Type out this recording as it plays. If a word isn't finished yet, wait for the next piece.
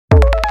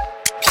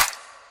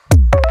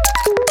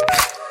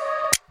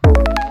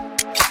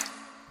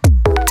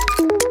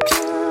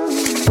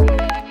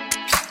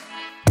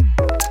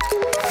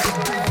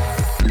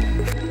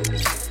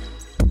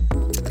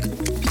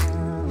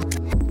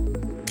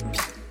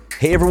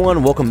Hey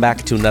everyone, welcome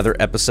back to another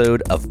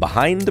episode of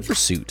Behind the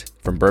Pursuit,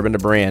 from Bourbon to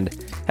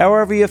Brand.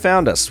 However you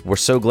found us, we're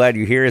so glad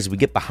you're here as we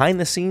get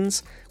behind the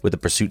scenes with the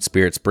Pursuit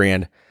Spirits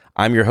brand.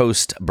 I'm your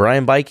host,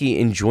 Brian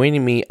Bikey, and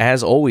joining me,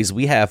 as always,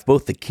 we have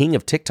both the king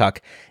of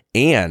TikTok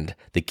and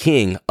the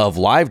king of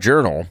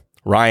LiveJournal,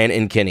 Ryan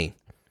and Kenny.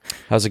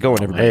 How's it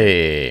going, everybody?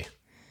 Hey,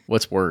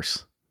 what's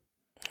worse?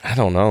 I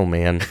don't know,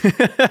 man.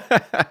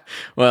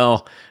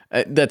 Well,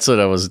 that's what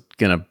I was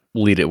going to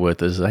lead it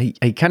with, is I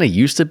kind of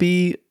used to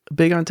be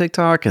big on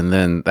TikTok, and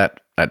then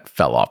that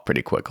fell off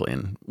pretty quickly,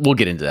 and we'll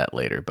get into that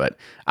later. But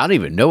I don't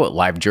even know what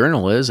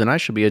LiveJournal is, and I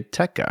should be a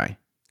tech guy.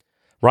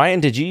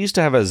 Ryan, did you used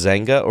to have a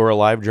Zynga or a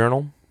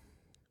LiveJournal?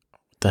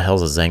 The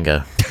hell's a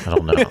Zynga? I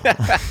don't know.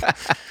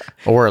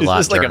 Or a LiveJournal.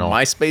 Is this like a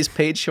MySpace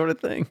page sort of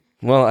thing?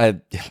 Well,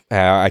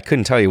 I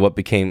couldn't tell you what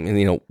became,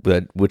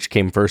 which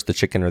came first, the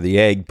chicken or the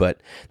egg, but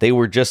they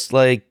were just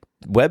like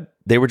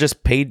they were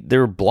just paid, they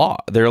were blog.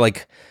 They're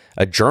like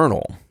a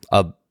journal,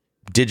 a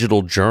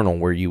digital journal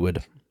where you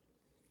would,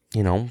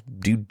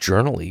 do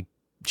journal-y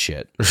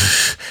shit.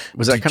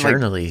 Was that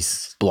kind of like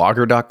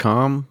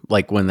blogger.com?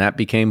 Like when that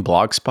became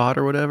Blogspot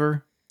or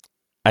whatever?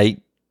 I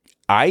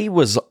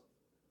was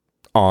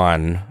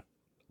on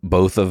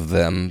both of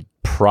them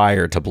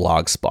prior to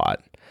Blogspot.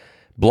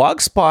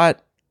 Blogspot,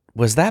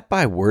 was that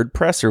by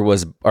WordPress, or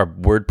are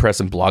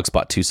WordPress and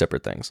Blogspot two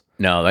separate things?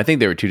 No, I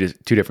think they were two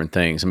different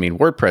things. I mean,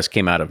 WordPress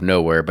came out of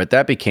nowhere, but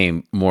that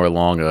became more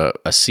along a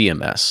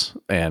CMS.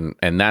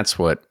 And that's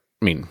what,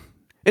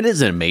 it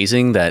isn't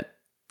amazing that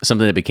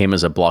something that became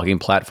as a blogging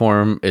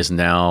platform is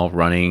now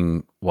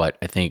running, I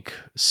think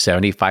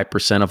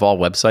 75% of all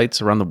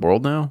websites around the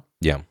world now?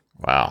 Yeah.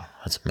 Wow,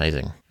 that's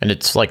amazing. And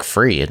it's like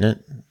free, isn't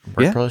it?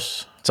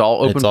 WordPress? Yeah. It's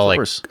all open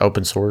source. Like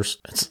open source.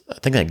 I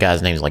think that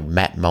guy's name is like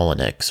Matt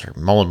Mullenix or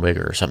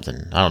Mullenwegger or something.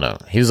 I don't know.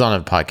 He was on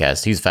a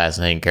podcast. He's a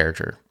fascinating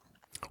character.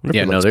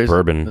 Yeah, no, there's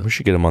bourbon. We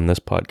should get him on this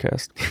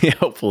podcast. Yeah,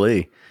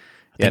 hopefully.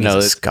 He's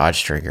a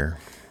Scotch drinker.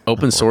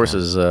 Open source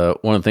is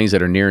one of the things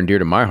that are near and dear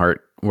to my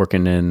heart.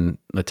 Working in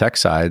the tech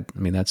side,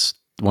 that's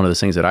one of the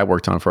things that I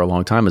worked on for a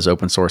long time, is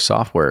open source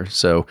software.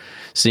 So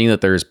seeing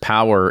that there's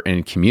power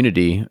in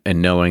community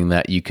and knowing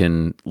that you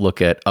can look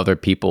at other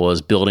people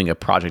as building a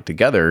project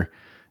together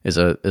is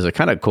a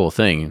kind of cool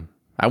thing.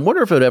 I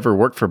wonder if it would ever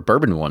work for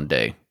bourbon one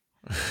day.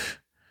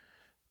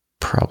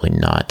 Probably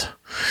not.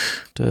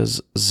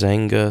 Does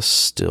Zynga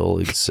still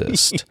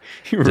exist?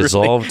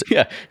 Dissolved.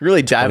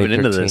 Really diving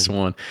into this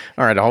one.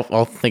 All right,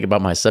 I'll think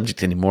about my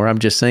subject anymore. I'm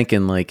just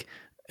thinking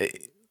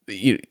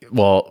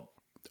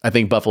I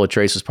think Buffalo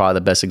Trace was probably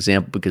the best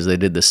example, because they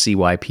did the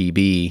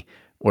CYPB,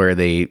 where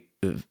they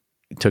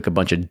took a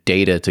bunch of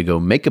data to go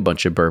make a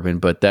bunch of bourbon,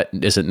 but that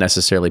isn't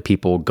necessarily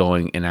people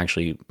going and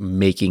actually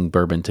making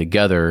bourbon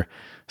together,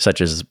 such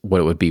as what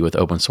it would be with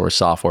open source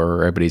software,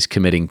 where everybody's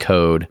committing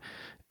code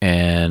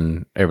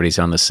and everybody's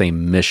on the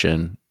same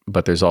mission,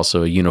 but there's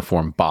also a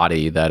uniform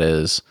body that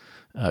is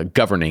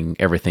governing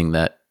everything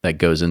that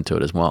goes into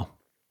it as well.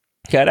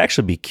 Yeah, I'd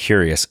actually be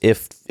curious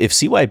if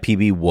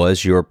CYPB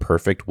was your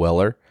perfect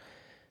weller.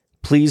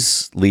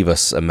 Please leave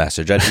us a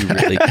message. I'd be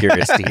really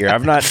curious to hear.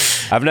 I've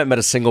not met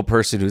a single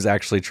person who's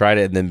actually tried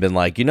it and then been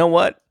like, you know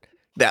what?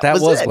 That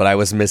was what I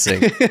was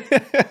missing.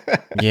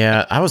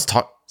 Yeah, I was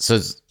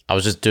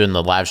just doing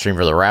the live stream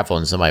for the raffle,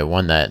 and somebody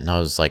won that, and I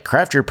was like,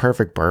 craft your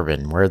perfect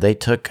bourbon, where they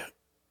took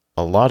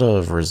a lot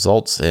of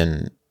results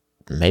and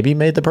maybe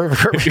made the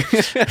perfect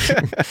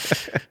bourbon.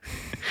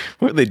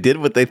 Well, they did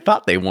what they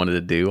thought they wanted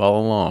to do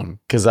all along.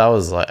 Because I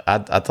was like,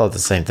 I thought the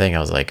same thing. I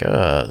was like,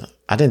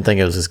 I didn't think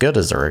it was as good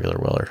as the regular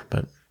Weller,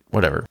 but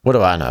whatever. What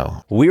do I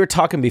know? We were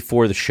talking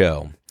before the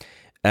show,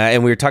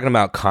 and we were talking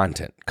about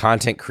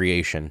content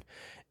creation.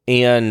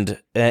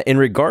 And in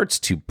regards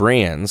to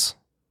brands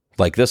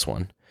like this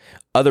one,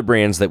 other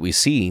brands that we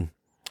see,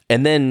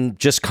 and then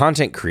just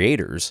content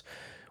creators,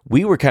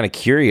 we were kind of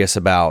curious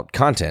about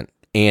content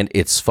and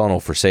its funnel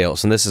for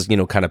sales. And this is,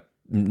 kind of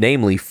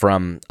namely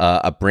from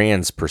a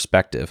brand's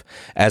perspective,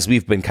 as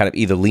we've been kind of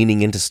either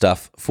leaning into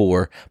stuff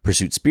for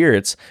Pursuit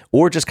Spirits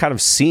or just kind of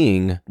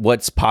seeing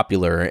what's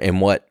popular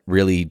and what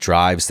really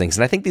drives things.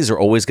 And I think these are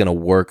always going to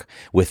work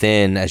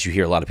within, as you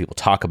hear a lot of people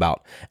talk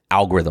about,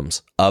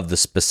 algorithms of the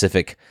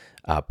specific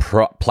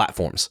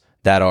platforms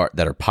that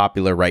are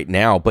popular right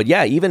now. But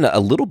yeah, even a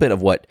little bit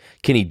of what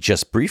Kenny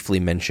just briefly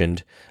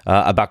mentioned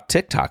about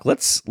TikTok.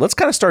 Let's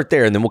kind of start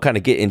there, and then we'll kind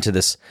of get into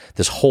this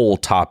whole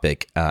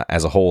topic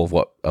as a whole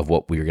of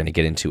what we're going to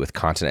get into with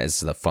content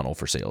as the funnel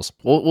for sales.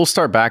 We'll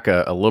start back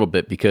a little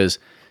bit, because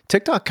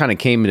TikTok kind of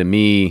came to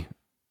me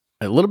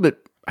a little bit.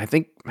 I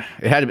think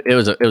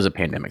it was a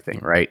pandemic thing,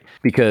 right?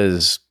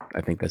 Because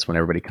I think that's when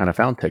everybody kind of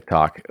found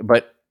TikTok.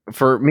 But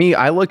for me,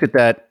 I looked at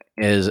that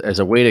as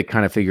a way to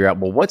kind of figure out,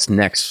 well, what's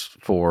next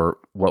for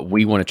what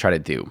we want to try to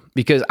do?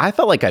 Because I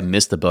felt like I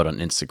missed the boat on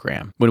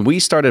Instagram. When we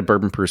started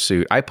Bourbon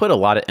Pursuit, I put a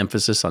lot of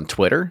emphasis on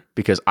Twitter,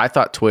 because I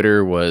thought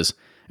Twitter was,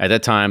 at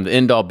that time, the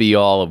end all be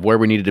all of where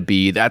we needed to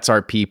be. That's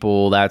our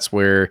people. That's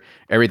where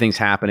everything's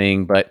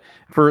happening. But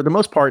for the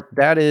most part,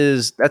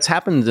 that's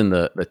happened in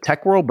the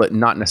tech world, but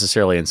not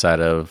necessarily inside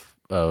of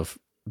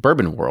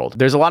bourbon world.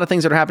 There's a lot of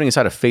things that are happening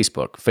inside of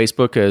Facebook.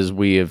 Facebook, as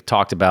we have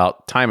talked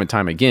about time and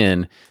time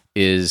again,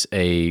 is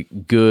a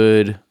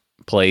good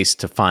place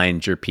to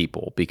find your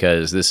people,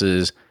 because this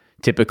is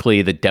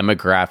typically the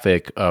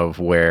demographic of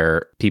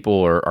where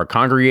people are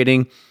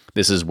congregating.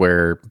 This is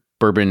where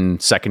bourbon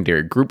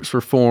secondary groups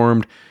were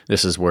formed.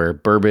 This is where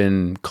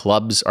bourbon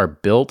clubs are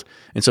built.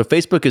 And so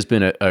Facebook has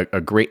been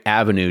a great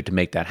avenue to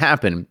make that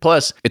happen.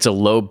 Plus, it's a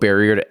low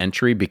barrier to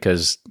entry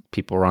because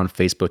people are on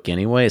Facebook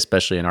anyway,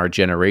 especially in our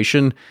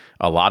generation.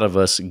 A lot of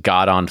us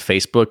got on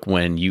Facebook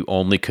when you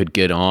only could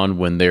get on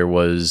when there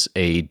was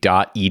a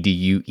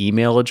 .edu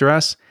email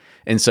address.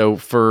 And so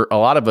for a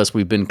lot of us,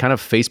 we've been kind of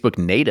Facebook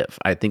native.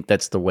 I think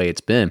that's the way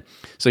it's been.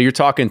 So you're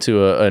talking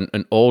to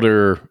an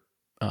older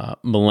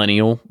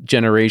millennial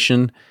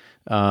generation,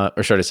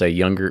 or should I say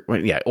younger?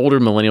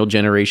 Older millennial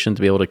generation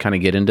to be able to kind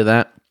of get into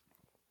that.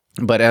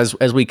 But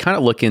as we kind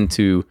of look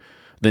into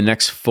the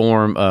next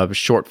form of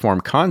short form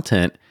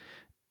content,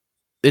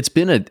 it's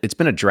been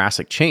a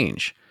drastic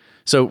change.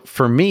 So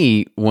for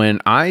me,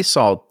 when I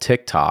saw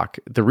TikTok,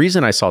 the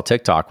reason I saw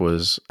TikTok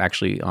was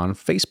actually on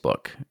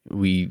Facebook.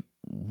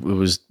 It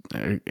was,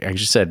 I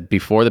just said,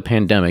 before the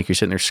pandemic, you're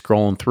sitting there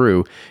scrolling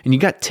through and you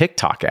got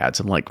TikTok ads.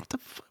 I'm like,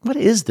 what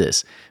is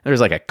this?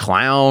 There's like a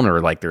clown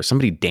or like there's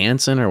somebody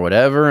dancing or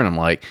whatever. And I'm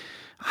like,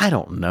 I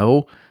don't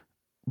know,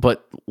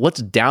 but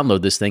let's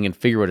download this thing and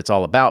figure what it's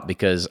all about,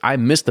 because I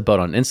missed the boat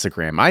on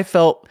Instagram. I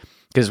felt,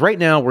 because right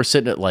now we're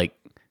sitting at like,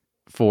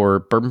 for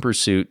Bourbon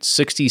Pursuit,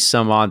 60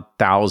 some odd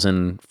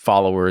thousand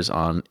followers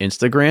on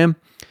Instagram.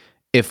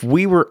 If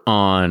we were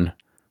on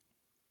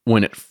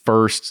when it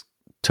first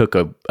took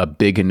a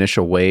big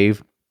initial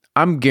wave,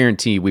 I'm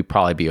guaranteed we'd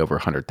probably be over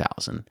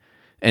 100,000.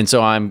 And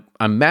so I'm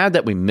mad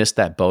that we missed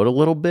that boat a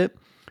little bit.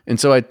 And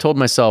so I told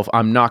myself,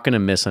 I'm not going to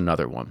miss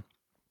another one.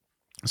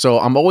 So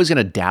I'm always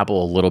going to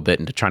dabble a little bit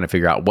into trying to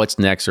figure out what's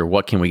next or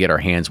what can we get our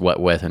hands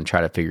wet with and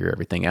try to figure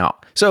everything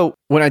out. So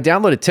when I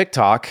downloaded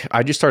TikTok,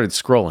 I just started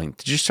scrolling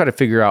to just try to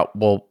figure out,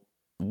 well,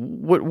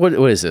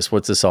 what is this?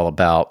 What's this all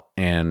about?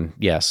 And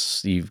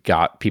yes, you've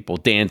got people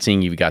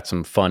dancing, you've got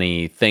some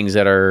funny things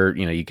that are,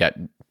 you got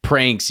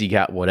pranks, you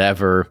got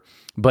whatever.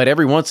 But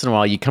every once in a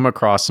while you come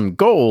across some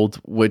gold,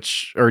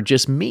 which are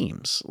just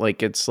memes.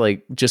 Like it's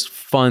like just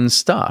fun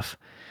stuff.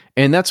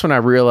 And that's when I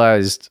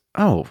realized,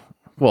 oh,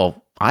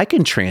 well, I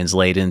can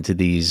translate into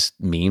these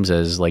memes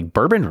as like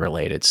bourbon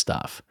related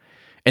stuff.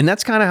 And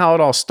that's kind of how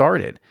it all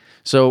started.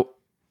 So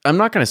I'm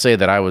not going to say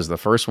that I was the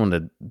first one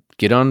to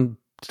get on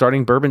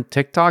starting bourbon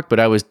TikTok, but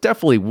I was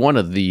definitely one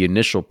of the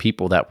initial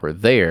people that were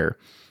there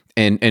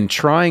and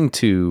trying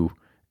to,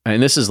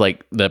 and this is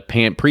like the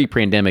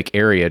pre-pandemic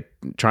area,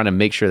 trying to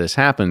make sure this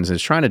happens,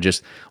 is trying to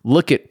just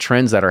look at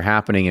trends that are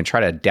happening and try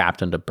to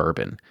adapt into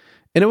bourbon.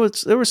 And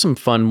there were some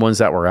fun ones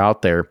that were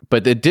out there,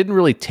 but it didn't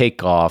really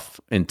take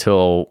off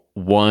until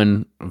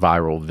one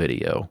viral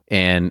video.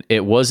 And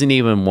it wasn't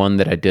even one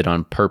that I did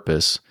on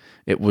purpose.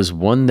 It was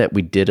one that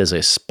we did as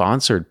a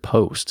sponsored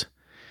post.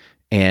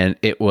 And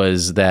it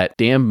was that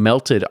damn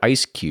melted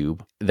ice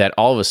cube that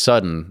all of a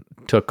sudden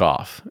took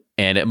off.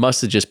 And it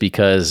must have just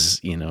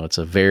because, it's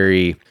a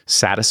very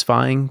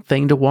satisfying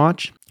thing to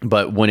watch.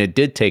 But when it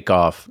did take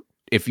off,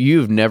 if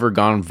you've never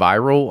gone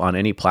viral on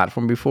any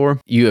platform before,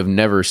 you have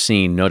never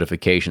seen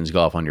notifications go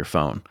off on your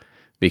phone.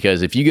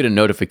 Because if you get a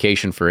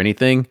notification for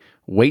anything,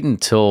 wait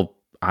until,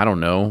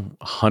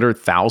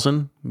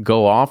 100,000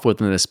 go off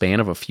within the span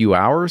of a few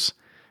hours,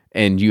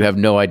 and you have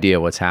no idea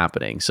what's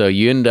happening. So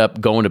you end up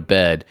going to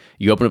bed,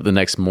 you open up the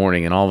next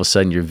morning, and all of a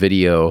sudden your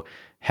video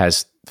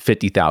has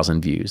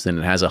 50,000 views, then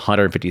it has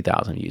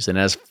 150,000 views, then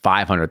it has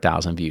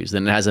 500,000 views,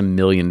 then it has 1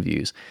 million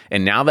views.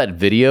 And now that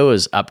video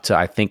is up to,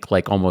 I think,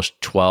 like almost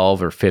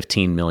 12 or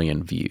 15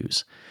 million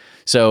views.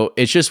 So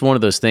it's just one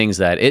of those things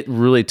that it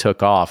really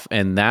took off.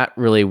 And that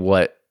really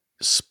what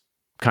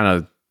kind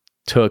of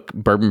took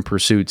Bourbon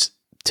Pursuit's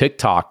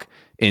TikTok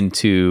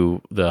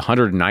into the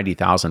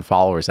 190,000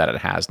 followers that it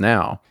has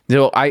now.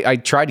 I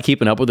tried to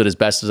keep up with it as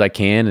best as I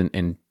can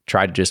and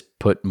try to just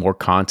put more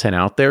content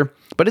out there,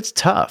 but it's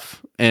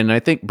tough. And I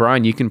think,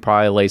 Brian, you can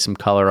probably lay some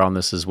color on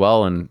this as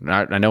well. And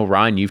I know,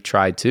 Ryan, you've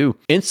tried too.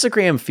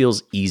 Instagram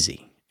feels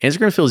easy.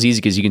 Instagram feels easy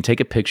because you can take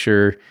a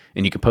picture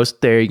and you can post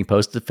it there, you can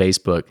post it to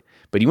Facebook.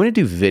 But you want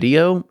to do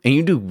video, and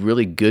you do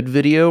really good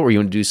video, or you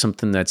want to do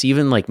something that's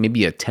even like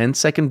maybe a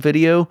 10-second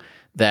video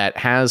that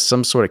has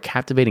some sort of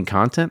captivating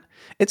content,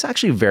 it's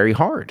actually very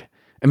hard.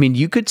 I mean,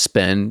 you could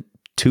spend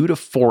 2 to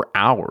 4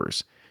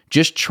 hours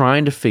just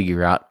trying to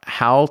figure out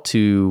how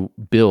to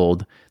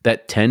build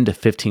that 10 to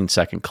 15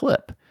 second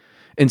clip.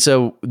 And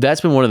so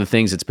that's been one of the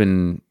things that's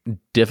been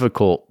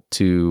difficult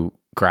to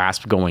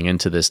grasp going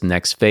into this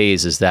next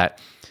phase, is that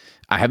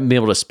I haven't been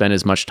able to spend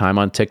as much time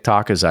on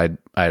TikTok as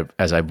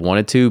I've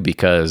wanted to,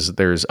 because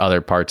there's other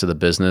parts of the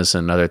business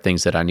and other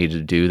things that I need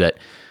to do that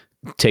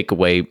take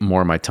away more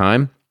of my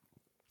time.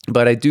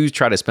 But I do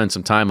try to spend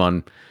some time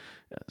on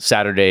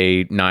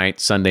Saturday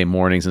night, Sunday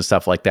mornings and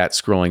stuff like that,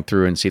 scrolling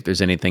through and see if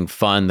there's anything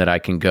fun that I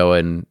can go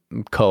and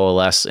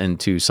coalesce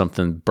into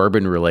something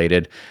bourbon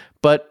related.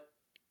 But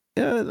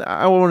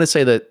I want to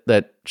say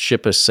that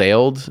ship has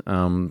sailed.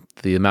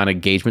 The amount of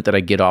engagement that I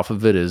get off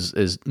of it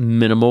is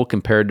minimal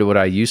compared to what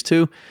I used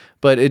to.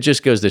 But it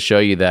just goes to show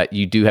you that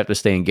you do have to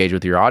stay engaged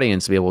with your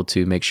audience to be able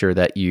to make sure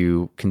that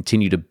you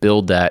continue to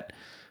build that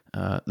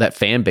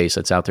fan base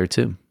that's out there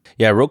too.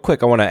 Yeah, real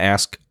quick, I want to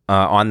ask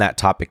on that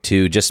topic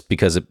too, just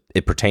because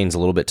it pertains a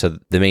little bit to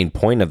the main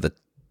point of the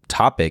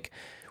topic.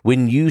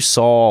 When you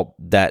saw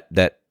that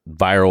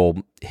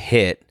viral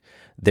hit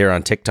there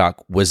on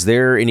TikTok, was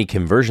there any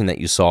conversion that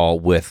you saw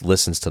with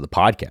listens to the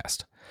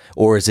podcast?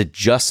 Or is it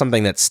just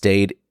something that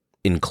stayed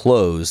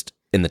enclosed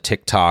in the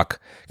TikTok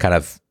kind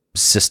of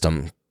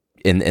system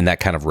in that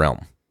kind of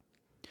realm?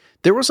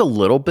 There was a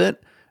little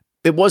bit.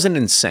 It wasn't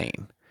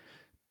insane.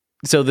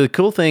 So the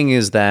cool thing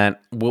is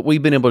that what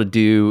we've been able to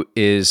do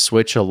is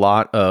switch a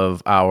lot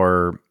of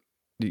our,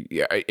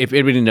 if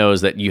everybody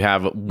knows that you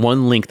have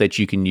one link that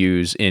you can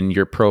use in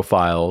your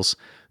profiles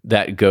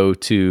that go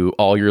to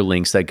all your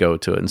links that go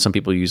to it. And some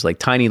people use like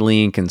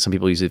TinyLink and some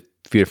people use a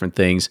few different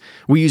things.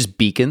 We use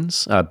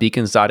beacons,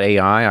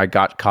 beacons.ai. I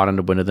got caught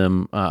into one of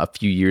them a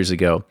few years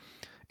ago.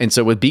 And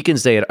so with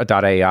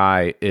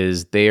beacons.ai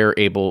is they're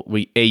able,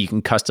 you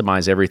can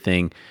customize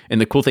everything.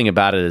 And the cool thing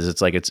about it is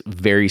it's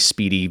very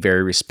speedy,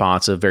 very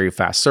responsive, very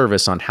fast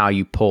service on how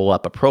you pull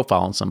up a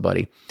profile on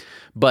somebody.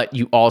 But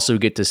you also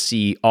get to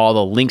see all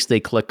the links they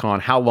click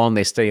on, how long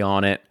they stay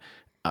on it.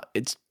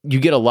 You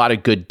get a lot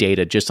of good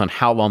data just on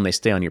how long they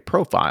stay on your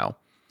profile.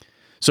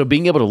 So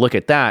being able to look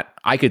at that,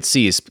 I could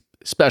see,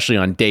 especially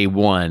on day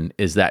one,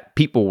 is that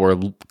people were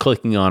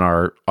clicking on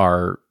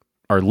our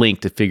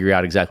link to figure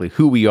out exactly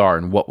who we are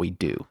and what we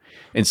do.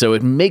 And so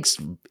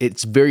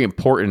it's very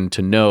important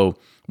to know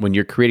when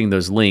you're creating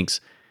those links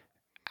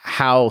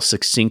how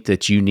succinct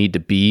that you need to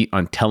be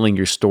on telling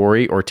your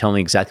story or telling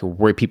exactly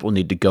where people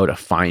need to go to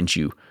find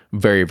you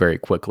very, very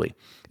quickly.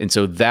 And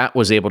so that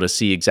was able to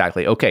see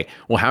exactly, okay,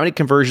 well, how many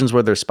conversions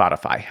were there to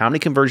Spotify? How many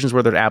conversions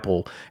were there to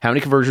Apple? How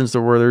many conversions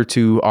were there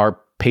to our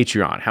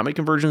Patreon? How many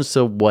conversions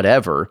to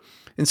whatever?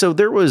 And so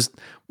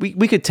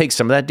we could take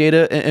some of that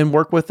data and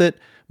work with it,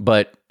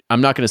 but I'm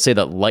not going to say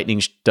that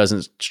lightning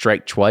doesn't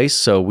strike twice.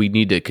 So we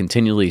need to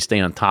continually stay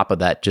on top of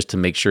that just to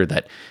make sure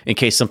that in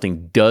case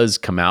something does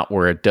come out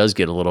where it does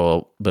get a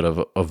little bit of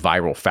a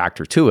viral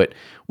factor to it,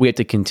 we have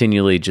to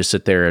continually just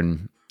sit there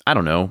and, I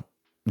don't know,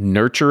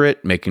 nurture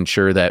it, making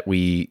sure that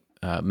we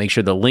make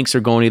sure the links are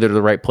going either to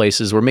the right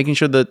places. We're making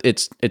sure that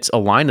it's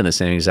aligned in the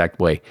same exact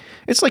way.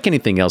 It's like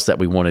anything else that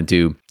we want to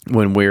do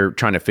when we're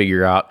trying to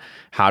figure out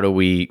how do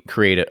we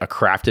create a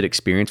crafted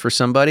experience for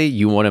somebody.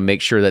 You want to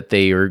make sure that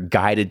they are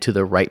guided to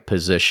the right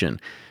position.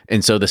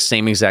 And so the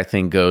same exact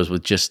thing goes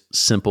with just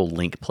simple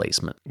link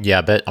placement.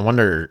 Yeah, but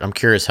I'm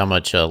curious how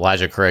much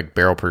Elijah Craig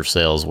barrel proof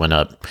sales went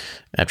up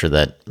after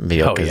that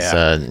video.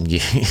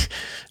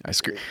 I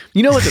screw.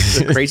 You know what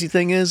the crazy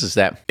thing is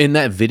that in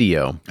that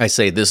video, I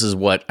say this is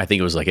what I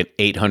think it was like an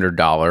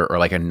 $800 or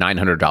like a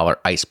 $900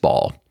 ice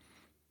ball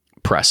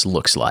press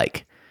looks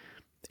like.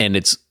 And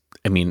it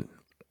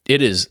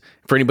is,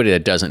 for anybody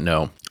that doesn't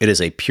know, it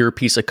is a pure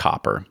piece of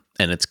copper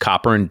and it's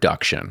copper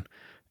induction.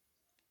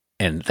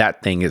 And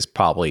that thing is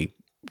probably,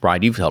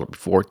 Ryan, you've held it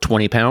before,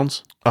 20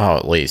 pounds? Oh,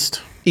 at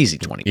least. Easy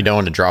 20 pounds. You don't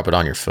want to drop it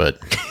on your foot.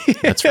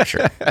 That's for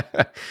sure.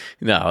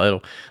 No,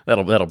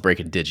 that'll break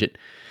a digit.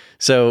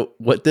 So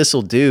what this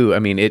will do,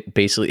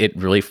 it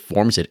really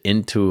forms it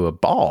into a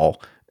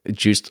ball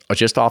just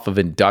off of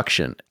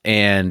induction.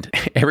 And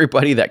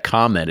everybody that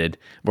commented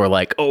were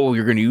like, oh,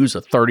 you're going to use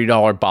a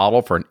 $30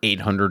 bottle for an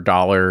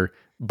 $800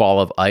 ball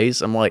of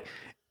ice? I'm like,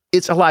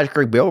 it's Elijah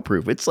Craig barrel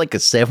proof. It's like a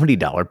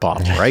 $70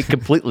 bottle, right?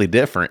 Completely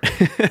different.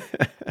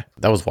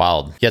 That was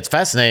wild. Yeah, it's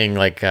fascinating.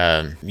 Like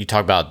you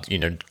talk about,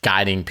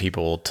 guiding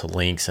people to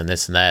links and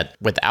this and that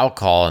with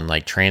alcohol and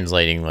like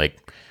translating like,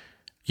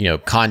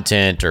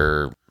 content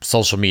or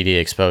social media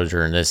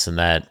exposure and this and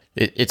that.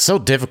 It's so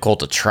difficult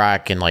to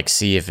track and like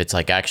see if it's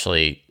like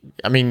actually,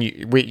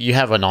 you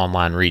have an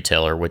online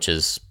retailer, which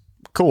is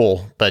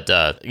cool, but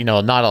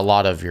not a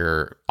lot of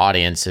your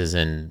audience is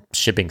in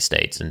shipping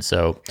states. And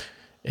so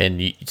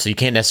you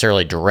can't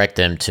necessarily direct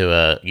them to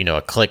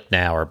a click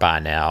now or buy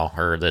now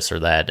or this or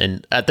that.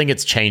 And I think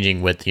it's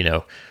changing with,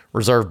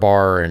 Reserve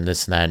Bar and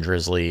this and that and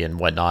Drizzly and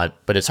whatnot.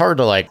 But it's hard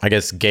to like, I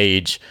guess,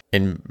 gauge,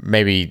 and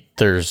maybe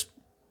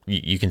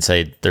you can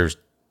say there's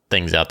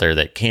things out there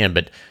that can,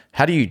 but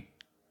how do you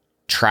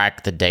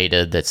track the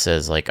data that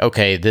says like,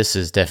 okay, this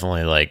is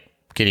definitely like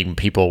getting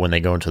people when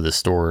they go into the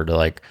store to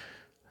like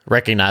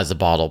recognize the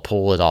bottle,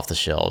 pull it off the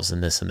shelves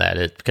and this and that.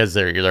 It's because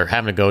they're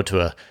having to go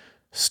to a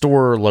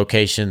store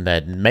location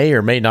that may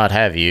or may not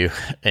have you.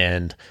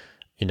 And,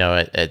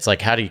 it's like,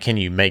 can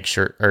you make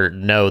sure or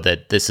know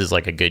that this is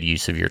like a good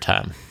use of your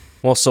time?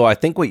 Well, so I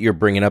think what you're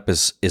bringing up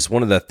is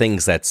one of the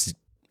things that's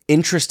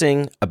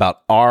interesting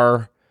about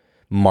our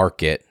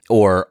market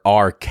or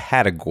our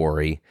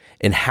category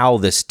and how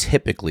this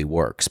typically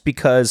works.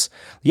 Because,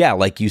 yeah,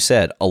 like you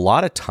said, a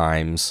lot of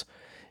times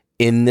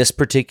in this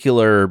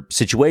particular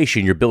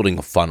situation, you're building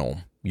a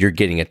funnel. you're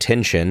getting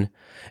attention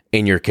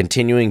and you're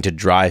continuing to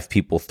drive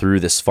people through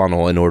this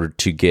funnel in order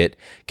to get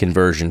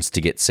conversions,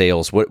 to get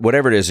sales,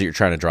 whatever it is that you're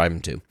trying to drive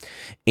them to.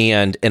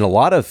 And in a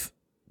lot of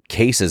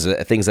cases,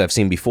 things that I've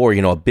seen before,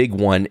 a big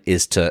one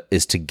is to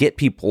get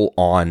people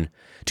on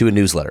to a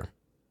newsletter.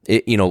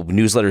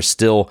 Newsletter is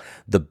still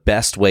the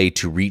best way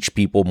to reach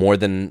people more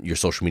than your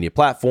social media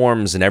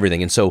platforms and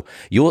everything. And so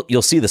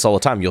you'll see this all the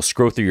time. You'll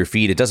scroll through your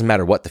feed. It doesn't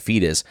matter what the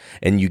feed is,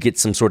 and you get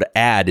some sort of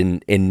ad.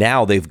 And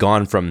now they've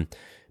gone from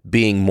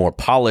being more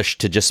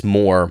polished to just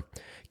more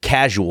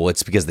casual.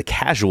 It's because the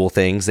casual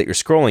things that you're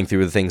scrolling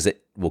through are the things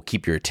that will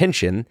keep your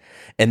attention.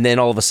 And then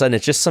all of a sudden,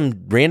 it's just some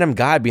random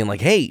guy being like,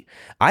 "Hey,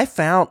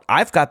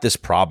 I've got this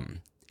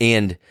problem,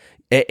 and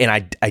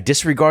I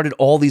disregarded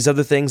all these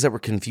other things that were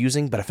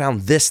confusing, but I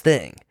found this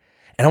thing,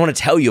 and I want to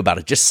tell you about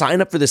it. Just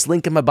sign up for this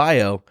link in my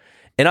bio,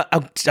 and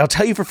I'll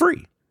tell you for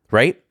free,"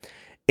 right?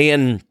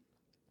 And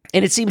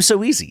it seems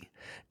so easy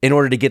in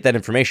order to get that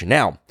information.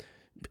 Now,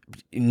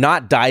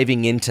 not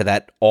diving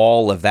into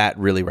all of that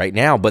really right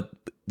now, but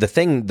the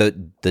thing,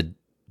 the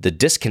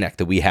disconnect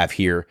that we have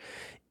here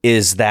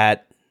is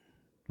that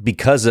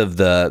because of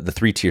the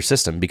 3-tier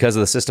system, because of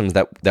the systems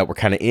that we're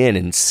kind of in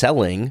and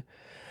selling,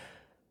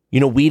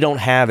 we don't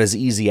have as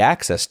easy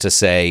access to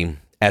say,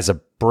 as a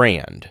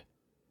brand,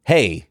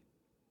 "Hey,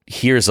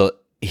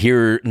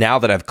 now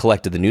that I've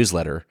collected the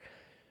newsletter,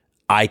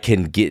 I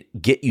can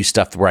get you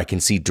stuff where I can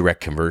see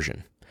direct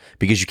conversion."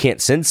 Because you can't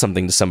send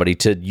something to somebody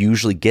to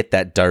usually get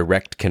that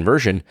direct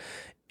conversion.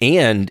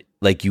 And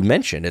like you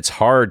mentioned, it's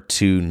hard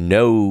to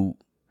know.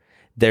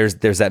 There's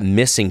that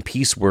missing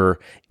piece where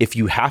if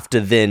you have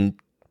to then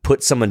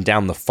put someone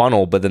down the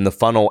funnel, but then the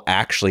funnel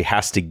actually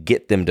has to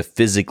get them to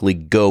physically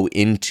go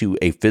into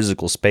a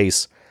physical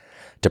space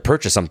to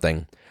purchase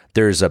something,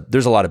 there's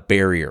a lot of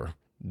barrier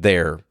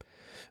there.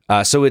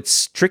 So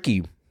it's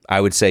tricky, I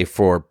would say,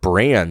 for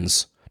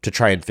brands to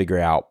try and figure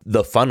out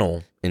the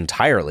funnel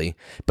entirely,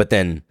 but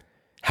then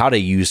how to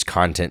use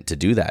content to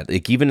do that.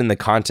 Like even in the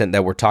content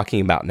that we're talking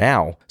about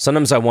now,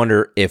 sometimes I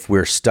wonder if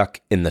we're stuck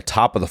in the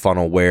top of the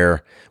funnel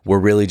where we're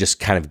really just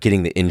kind of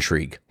getting the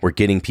intrigue. We're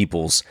getting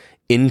people's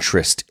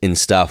interest in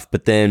stuff,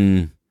 but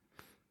then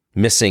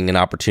missing an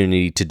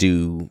opportunity to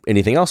do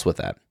anything else with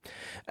that.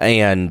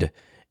 And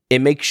it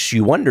makes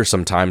you wonder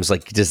sometimes,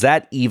 like, does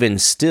that even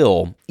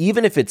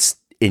if it's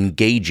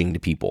engaging to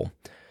people,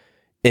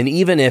 and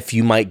even if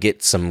you might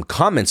get some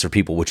comments from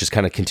people, which is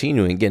kind of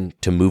continuing again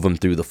to move them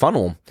through the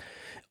funnel,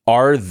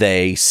 are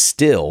they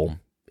still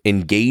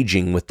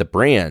engaging with the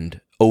brand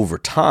over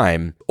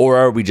time, or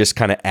are we just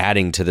kind of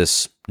adding to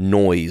this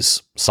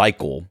noise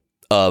cycle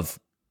of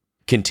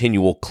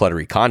continual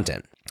cluttery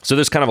content? So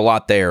there's kind of a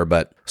lot there,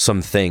 but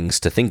some things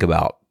to think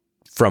about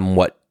from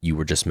what you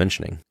were just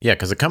mentioning. Yeah,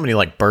 because a company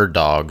like Bird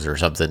Dogs or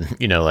something,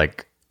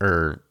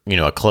 or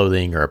a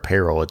clothing or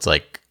apparel, it's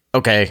like,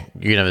 okay,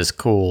 you can have this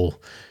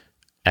cool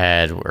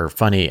ad or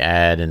funny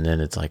ad, and then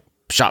it's like,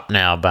 shop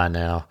now, buy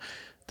now,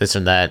 this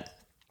and that.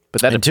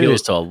 But that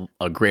appeals to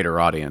a greater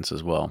audience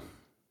as well.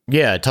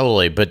 Yeah,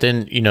 totally. But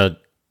then,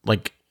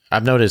 like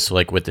I've noticed,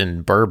 like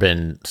within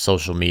bourbon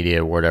social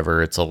media or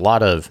whatever,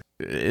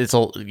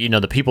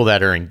 the people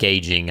that are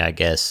engaging, I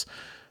guess,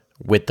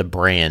 with the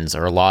brands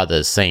are a lot of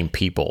the same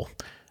people.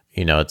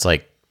 It's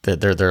like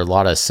there are a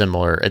lot of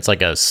similar. It's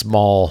like a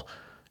small,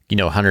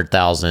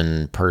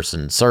 100,000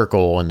 person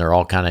circle, and they're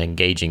all kind of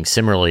engaging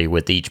similarly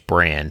with each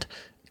brand.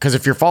 Because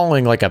if you're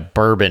following like a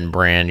bourbon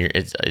brand,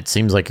 it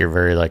seems like you're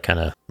very like kind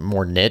of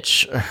more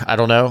niche. I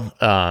don't know.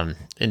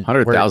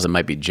 100,000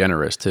 might be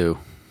generous too.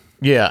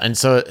 Yeah, and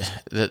so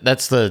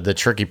that's the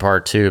tricky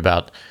part too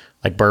about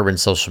like bourbon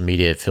social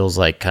media. It feels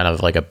like kind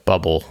of like a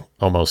bubble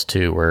almost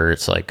too, where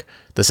it's like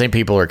the same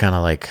people are kind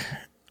of like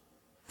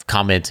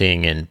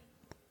commenting and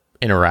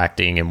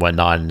interacting and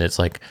whatnot, and it's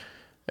like,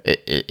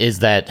 is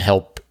that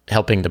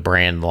helping the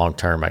brand long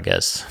term? I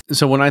guess.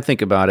 So when I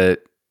think about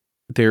it,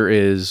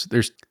 there's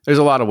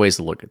a lot of ways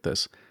to look at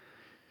this.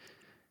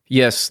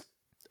 Yes,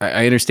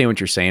 I understand what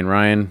you're saying,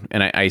 Ryan,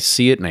 and I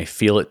see it and I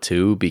feel it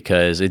too,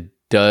 because it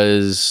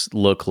does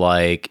look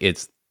like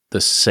it's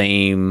the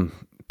same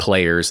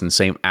players and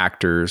same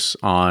actors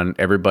on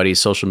everybody's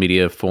social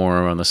media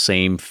forum, on the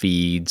same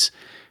feeds,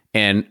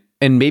 and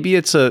maybe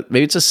it's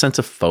a sense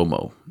of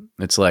FOMO.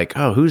 It's like,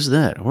 oh, who's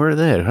that? Where are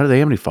they? How do they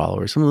have any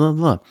followers? Blah, blah,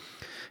 blah.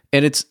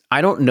 And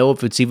I don't know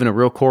if it's even a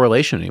real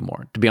correlation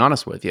anymore, to be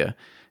honest with you.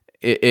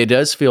 It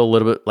does feel a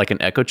little bit like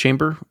an echo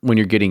chamber when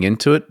you're getting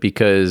into it,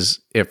 because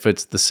if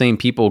it's the same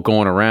people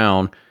going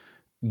around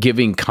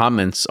giving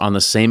comments on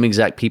the same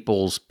exact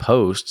people's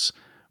posts,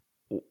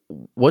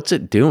 what's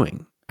it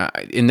doing?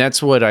 And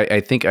that's what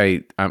I think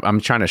I'm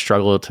trying to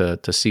struggle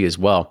to see as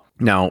well.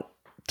 Now,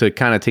 to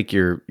kind of take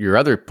your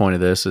other point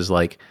of this is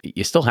like,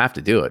 you still have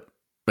to do it.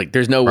 Like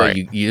there's no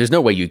way there's no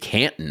way you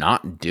can't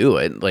not do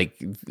it.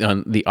 Like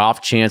on the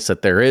off chance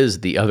that there is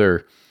the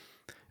other,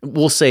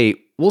 we'll say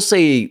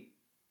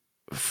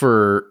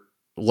for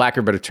lack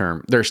of a better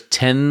term, there's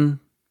 10,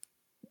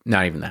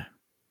 not even that.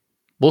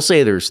 We'll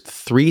say there's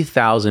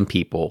 3,000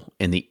 people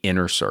in the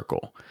inner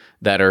circle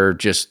that are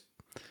just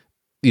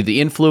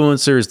the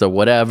influencers, the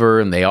whatever,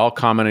 and they all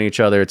comment on each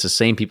other. It's the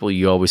same people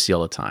you always see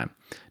all the time.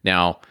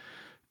 Now,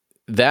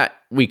 that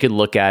we could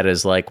look at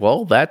as like,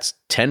 well, that's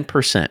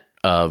 10%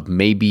 of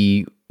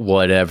maybe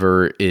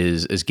whatever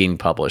is getting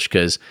published.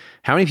 Because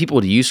how many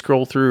people do you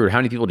scroll through, or how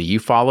many people do you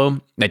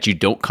follow that you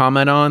don't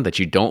comment on, that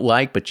you don't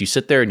like, but you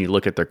sit there and you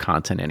look at their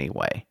content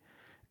anyway?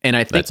 And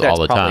I think that's all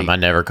the time. I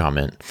never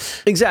comment.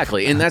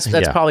 Exactly. And that's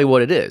Yeah. probably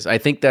what it is. I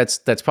think that's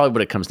probably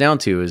what it comes down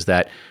to, is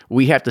that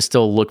we have to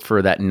still look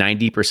for that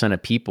 90%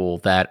 of people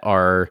that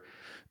are,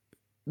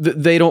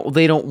 they don't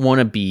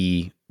want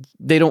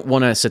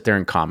to sit there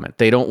and comment.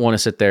 They don't want to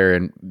sit there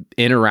and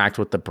interact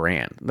with the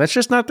brand. That's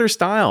just not their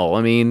style.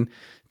 I mean,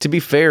 to be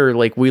fair,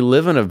 like, we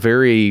live in a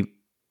very,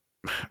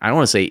 I don't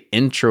want to say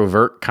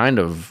introvert kind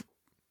of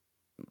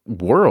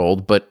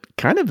world, but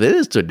kind of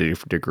is to a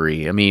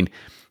degree. I mean,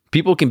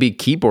 people can be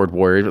keyboard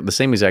warriors, but at the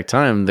same exact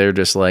time, they're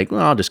just like,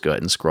 well, I'll just go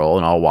ahead and scroll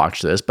and I'll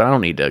watch this, but I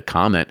don't need to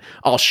comment.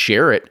 I'll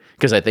share it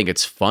because I think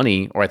it's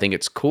funny or I think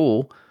it's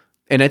cool.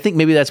 And I think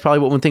maybe that's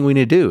probably one thing we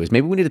need to do, is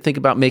maybe we need to think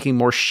about making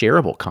more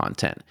shareable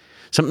content.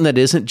 Something that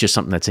isn't just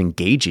something that's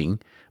engaging,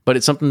 but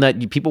it's something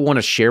that people want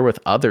to share with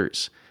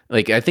others.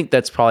 Like, I think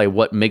that's probably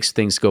what makes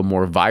things go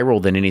more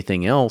viral than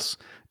anything else,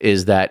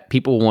 is that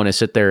people want to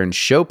sit there and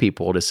show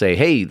people, to say,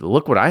 hey,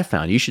 look what I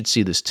found. You should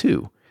see this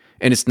too.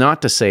 And it's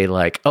not to say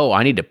like, oh,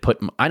 I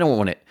don't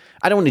want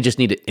to just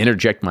need to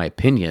interject my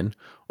opinion,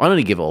 or I don't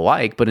need to give a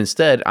like, but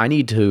instead I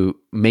need to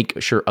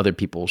make sure other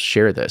people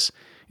share this.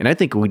 And I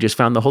think we just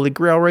found the holy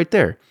grail right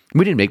there. We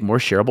need to make more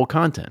shareable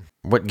content.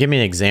 Give me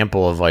an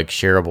example of like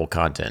shareable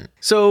content.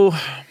 So,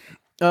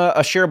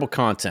 a shareable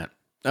content.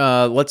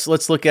 Let's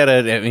look at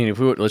it. I mean,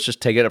 let's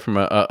just take it up from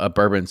a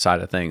bourbon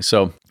side of things.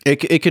 So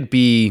it could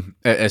be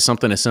as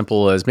something as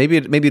simple as maybe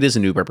it is a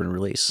new bourbon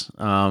release,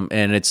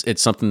 and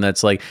it's something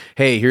that's like,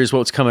 hey, here's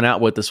what's coming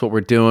out with this, what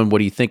we're doing, what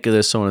do you think of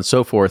this, so on and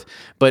so forth.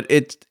 But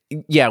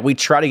we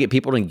try to get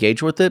people to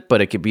engage with it, but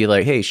it could be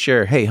like, hey,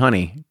 share, hey,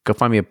 honey, go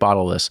find me a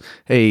bottle of this.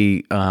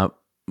 Hey,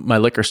 my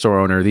liquor store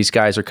owner, these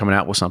guys are coming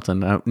out with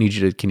something. I need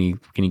you to, can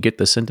you get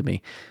this into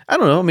me? I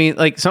don't know. I mean,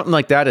 like, something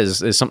like that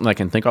is something I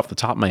can think off the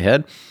top of my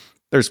head.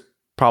 There's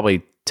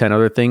probably 10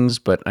 other things,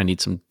 but I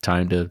need some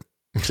time to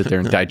sit there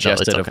and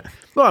digest it. Okay.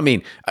 Well, I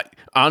mean,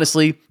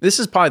 honestly, this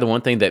is probably the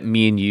one thing that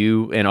me and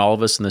you and all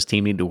of us in this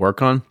team need to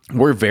work on.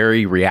 We're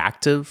very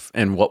reactive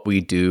in what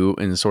we do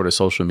in sort of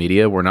social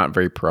media. We're not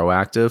very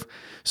proactive.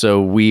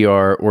 So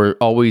we're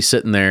always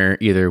sitting there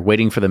either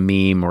waiting for the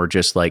meme or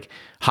just like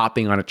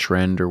hopping on a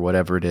trend or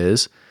whatever it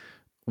is.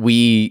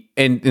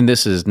 And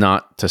this is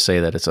not to say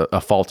that it's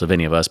a fault of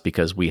any of us,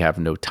 because we have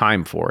no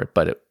time for it,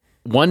 but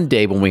one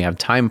day when we have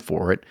time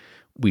for it,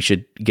 we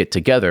should get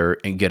together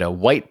and get a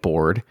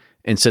whiteboard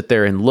and sit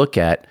there and look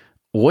at,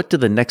 what do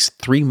the next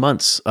 3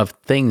 months of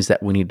things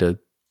that we need to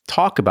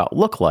talk about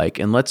look like?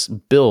 And let's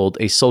build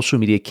a social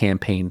media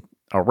campaign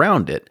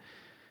around it.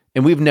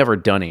 And we've never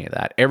done any of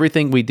that.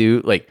 Everything we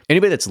do, like,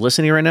 anybody that's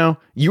listening right now,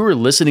 you are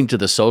listening to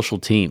the social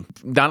team,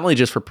 not only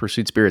just for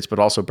Pursuit Spirits, but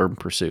also Bourbon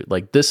Pursuit.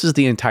 Like, this is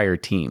the entire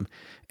team.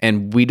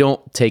 And we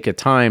don't take a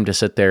time to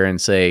sit there and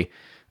say,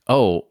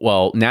 oh,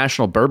 well,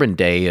 National Bourbon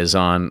Day is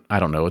on, I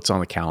don't know, it's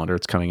on the calendar.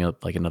 It's coming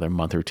up like another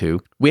month or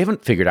two. We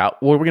haven't figured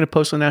out what we're going to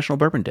post on National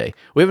Bourbon Day.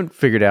 We haven't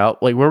figured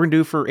out like what we're going to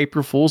do for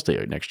April Fool's Day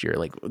next year.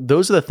 Like,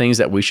 those are the things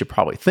that we should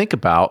probably think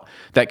about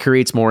that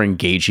creates more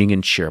engaging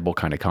and shareable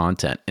kind of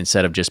content,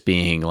 instead of just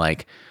being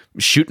like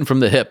shooting from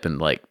the hip and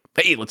like,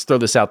 hey, let's throw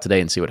this out today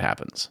and see what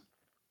happens.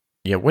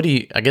 Yeah.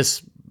 I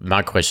guess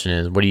my question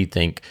is, what do you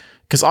think?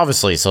 Because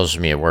obviously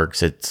social media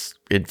works. It's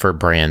for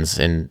brands,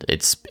 and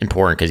it's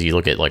important because you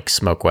look at like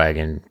Smoke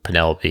Wagon,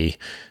 Penelope,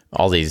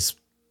 all these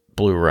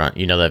Blue Run,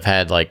 they've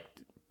had like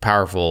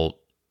powerful,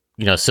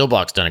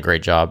 Silblock's done a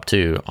great job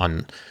too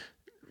on,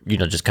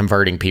 just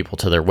converting people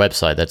to their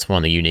website. That's one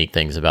of the unique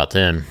things about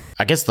them.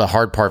 I guess the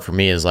hard part for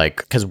me is like,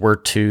 because we're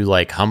too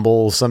like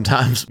humble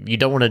sometimes, you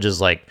don't want to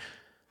just like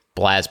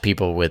blast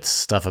people with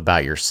stuff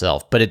about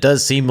yourself, but it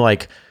does seem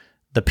like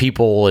the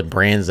people and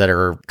brands that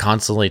are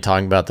constantly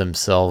talking about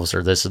themselves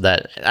or this or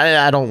that,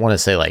 I don't want to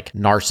say like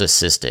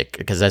narcissistic,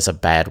 because that's a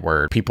bad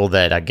word. People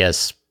that I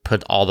guess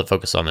put all the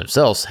focus on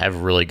themselves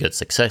have really good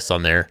success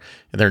on there,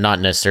 and they're not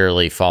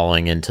necessarily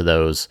falling into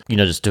those,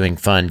 just doing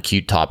fun,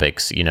 cute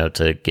topics,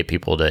 to get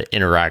people to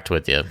interact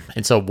with you.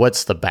 And so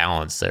what's the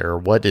balance there?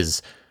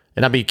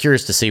 And I'd be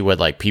curious to see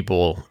what like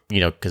people,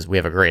 because we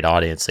have a great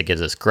audience that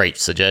gives us great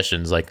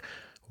suggestions. Like,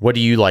 what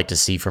do you like to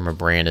see from a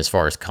brand as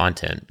far as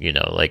content?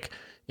 Like,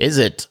 is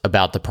it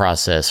about the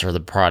process or the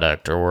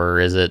product,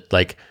 or is it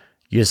like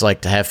you just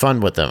like to have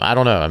fun with them? I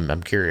don't know.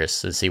 I'm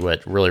curious to see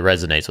what really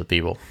resonates with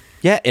people.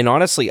 Yeah, and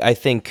honestly, I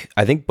think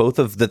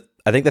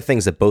the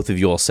things that both of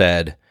you all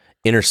said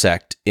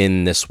intersect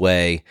in this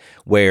way,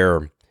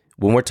 where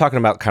when we're talking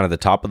about kind of the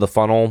top of the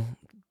funnel,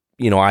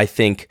 I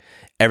think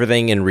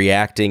everything in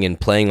reacting and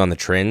playing on the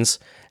trends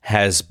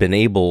has been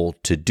able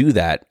to do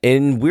that,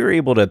 and we're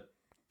able to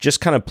just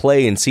kind of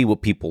play and see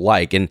what people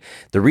like. And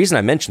the reason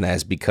I mention that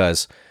is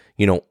because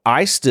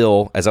I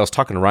still, as I was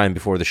talking to Ryan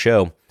before the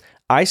show,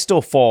 I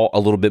still fall a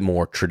little bit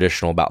more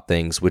traditional about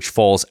things, which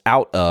falls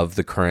out of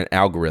the current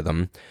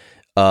algorithm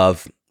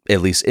of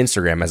at least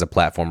Instagram as a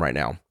platform right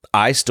now.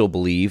 I still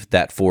believe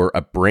that for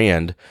a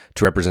brand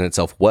to represent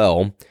itself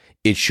well,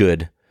 it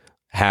should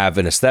have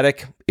an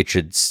aesthetic, it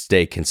should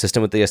stay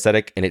consistent with the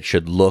aesthetic, and it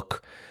should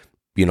look,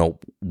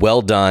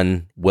 well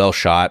done, well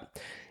shot.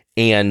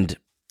 And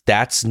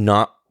that's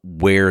not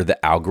where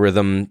the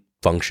algorithm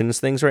functions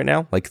things right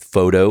now. Like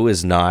photo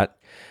is not,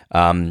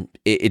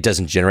 it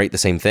doesn't generate the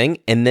same thing.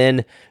 And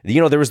then,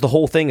 there was the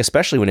whole thing,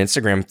 especially when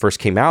Instagram first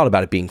came out,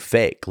 about it being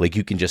fake. Like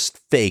you can just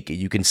fake it,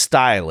 you can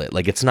style it,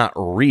 like it's not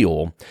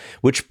real,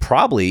 which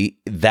probably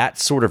that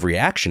sort of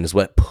reaction is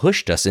what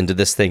pushed us into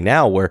this thing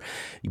now where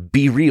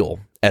Be Real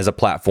as a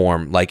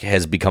platform like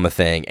has become a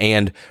thing,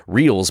 and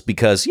Reels,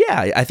 because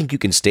I think you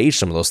can stage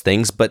some of those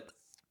things, but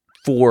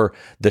for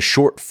the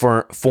short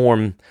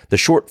form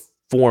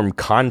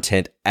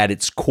content at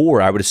its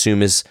core, I would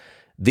assume is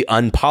the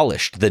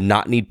unpolished, the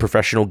not need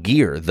professional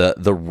gear,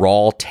 the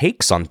raw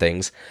takes on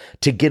things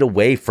to get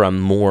away from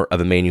more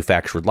of a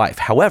manufactured life.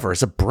 However,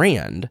 as a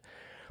brand,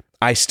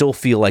 I still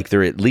feel like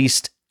there at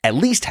least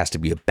has to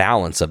be a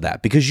balance of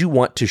that, because you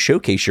want to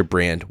showcase your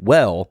brand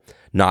well,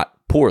 not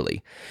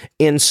poorly.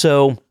 And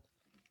so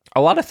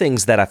a lot of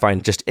things that I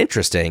find just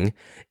interesting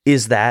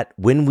is that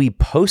when we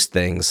post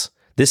things,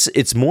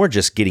 it's more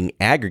just getting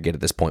aggregate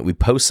at this point. We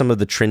post some of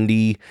the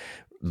trendy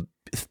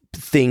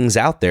things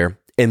out there,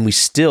 and we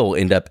still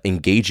end up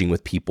engaging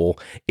with people.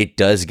 It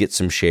does get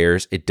some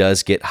shares. It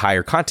does get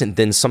higher content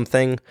than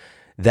something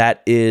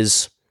that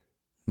is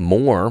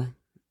more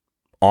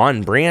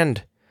on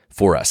brand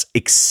for us,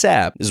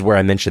 except this is where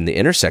I mentioned the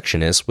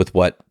intersection is with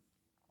what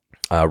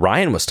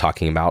Ryan was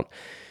talking about,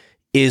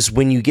 is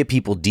when you get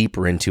people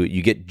deeper into it,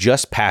 you get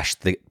just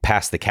past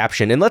the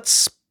caption. And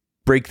let's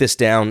break this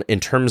down in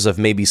terms of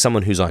maybe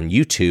someone who's on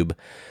YouTube.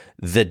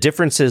 The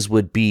differences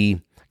would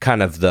be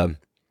kind of a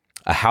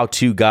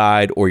how-to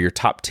guide or your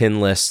top 10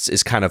 lists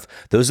is kind of,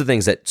 those are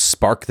things that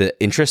spark the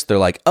interest. They're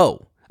like,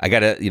 oh, I got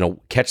to,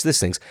 catch these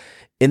things.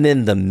 And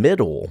then the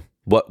middle,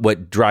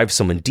 what drives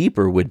someone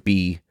deeper would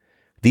be,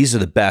 these are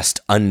the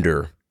best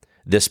under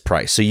this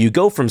price. So you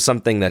go from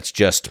something that's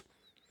just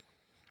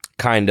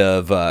kind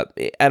of, I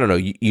don't know,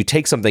 you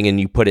take something and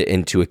you put it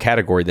into a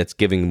category that's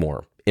giving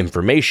more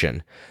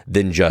information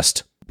than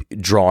just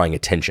drawing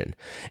attention.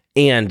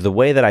 And the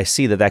way that I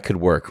see that could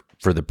work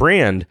for the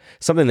brand,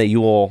 something that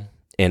you all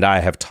and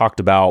I have talked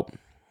about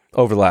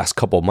over the last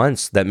couple of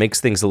months that makes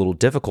things a little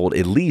difficult,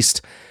 at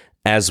least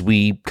as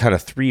we kind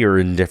of three are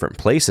in different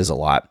places a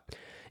lot,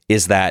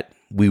 is that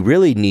we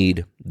really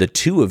need the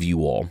two of you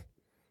all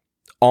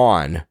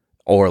on,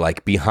 or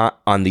like behind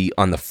on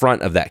the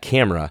front of that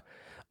camera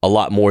a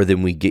lot more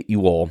than we get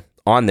you all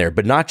on there,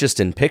 but not just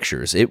in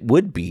pictures. It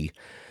would be,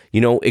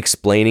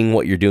 explaining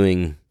what you're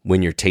doing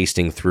when you're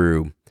tasting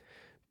through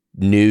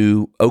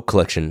new oak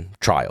collection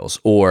trials,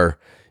 or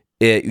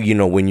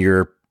when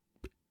you're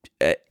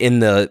in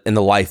the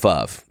life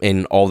of,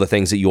 and all the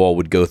things that you all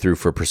would go through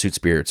for Pursuit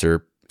Spirits,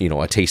 or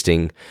a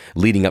tasting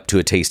leading up to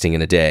a tasting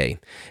in a day,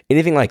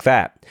 anything like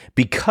that,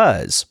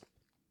 because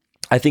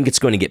I think it's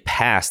going to get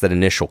past that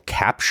initial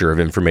capture of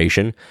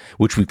information,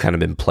 which we've kind of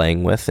been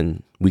playing with,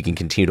 and we can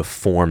continue to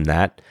form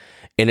that.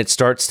 And it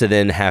starts to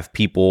then have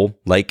people,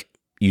 like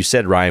you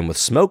said, Ryan, with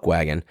Smoke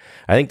Wagon.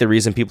 I think the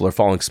reason people are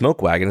following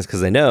Smoke Wagon is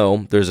because they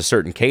know there's a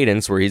certain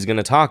cadence where he's going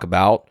to talk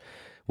about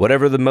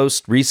whatever the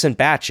most recent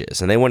batch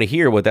is, and they want to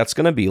hear what that's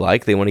going to be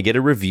like. They want to get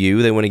a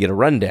review. They want to get a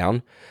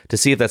rundown to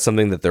see if that's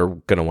something that they're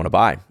going to want to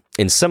buy.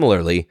 And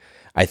similarly,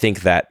 I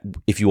think that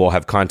if you all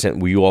have content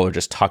where you all are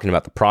just talking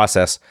about the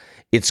process,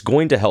 it's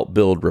going to help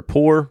build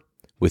rapport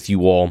with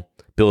you all,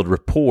 build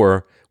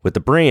rapport with the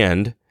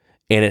brand,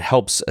 and it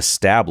helps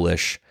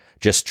establish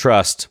just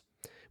trust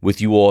with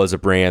you all as a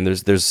brand.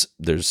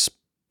 There's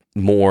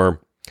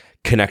more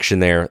connection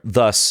there,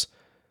 thus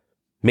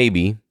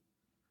maybe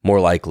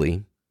more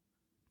likely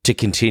to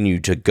continue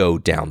to go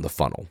down the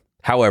funnel,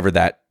 however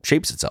that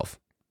shapes itself.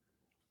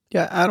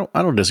 Yeah,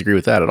 I don't disagree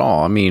with that at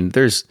all. I mean,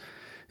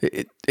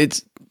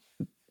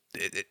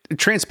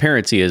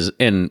 transparency is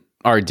in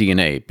our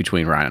DNA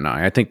between Ryan and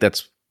I. I think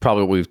that's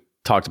probably what we've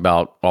talked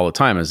about all the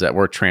time, is that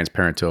we're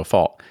transparent to a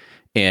fault.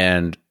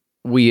 And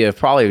we have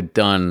probably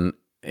done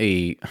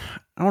I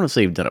don't want to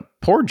say we've done a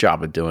poor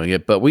job of doing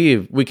it, but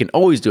we can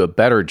always do a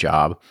better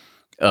job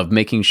of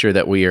making sure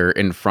that we are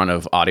in front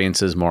of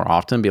audiences more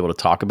often, be able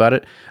to talk about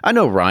it. I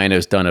know Ryan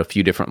has done a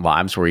few different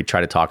lives where he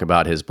tried to talk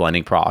about his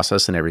blending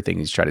process and everything.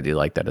 He's tried to do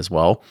like that as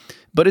well.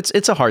 But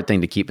it's a hard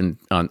thing to keep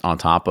on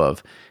top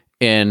of.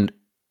 And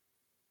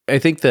I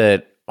think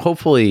that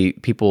hopefully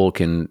people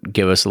can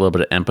give us a little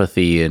bit of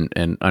empathy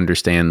and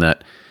understand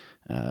that,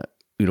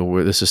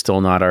 this is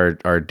still not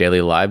our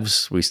daily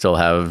lives. We still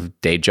have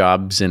day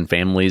jobs and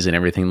families and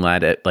everything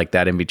like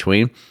that in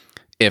between.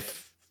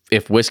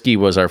 If whiskey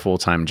was our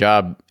full-time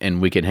job and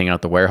we could hang out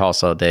at the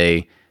warehouse all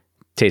day,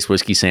 taste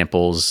whiskey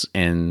samples,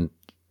 and,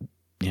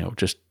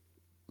 just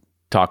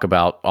talk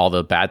about all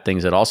the bad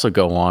things that also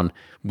go on,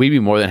 we'd be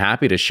more than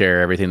happy to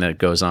share everything that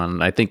goes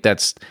on. I think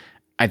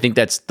I think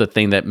that's the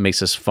thing that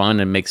makes us fun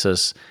and makes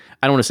us,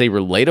 I don't want to say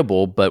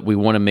relatable, but we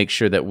want to make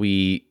sure that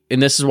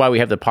and this is why we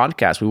have the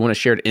podcast. We want to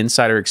share an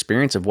insider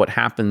experience of what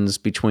happens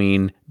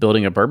between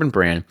building a bourbon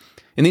brand.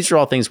 And these are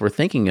all things we're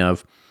thinking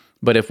of.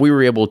 But if we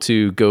were able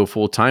to go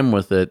full time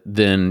with it,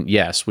 then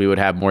yes, we would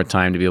have more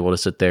time to be able to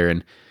sit there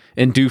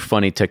and do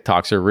funny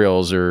TikToks or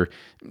Reels or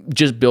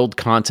just build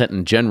content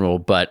in general.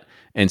 But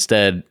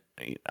instead,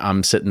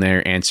 I'm sitting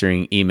there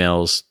answering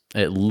emails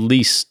at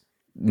least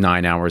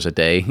 9 hours a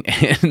day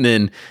and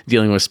then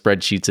dealing with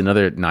spreadsheets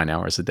another 9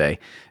 hours a day.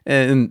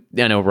 And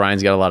I know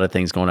Ryan's got a lot of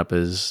things going up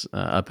his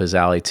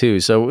alley too.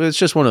 So it's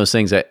just one of those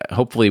things that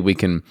hopefully we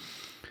can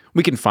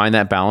find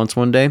that balance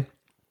one day.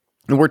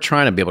 And we're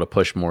trying to be able to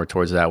push more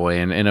towards that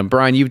way. And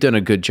Brian, you've done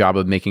a good job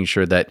of making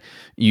sure that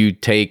you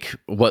take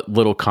what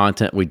little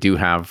content we do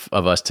have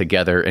of us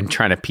together and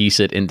trying to piece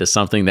it into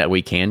something that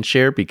we can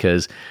share,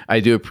 because I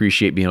do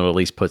appreciate being able to at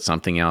least put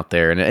something out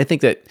there. And I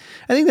think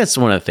that's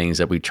one of the things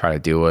that we try to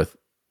do with,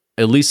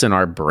 at least in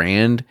our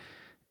brand,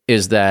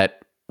 is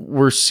that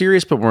we're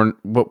serious, but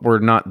we're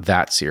not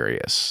that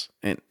serious.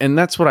 And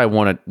that's what I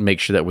want to make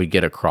sure that we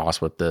get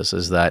across with this,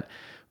 is that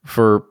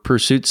for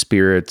Pursuit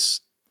Spirits,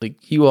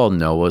 like, you all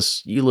know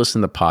us, you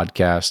listen to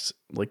podcasts,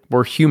 like,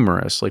 we're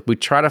humorous. Like, we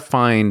try to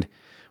find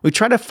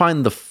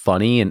the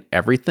funny in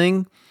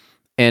everything.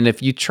 And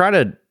if you try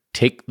to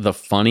take the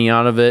funny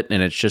out of it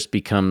and it just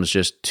becomes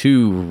just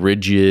too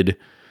rigid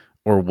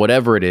or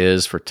whatever it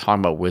is for talking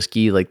about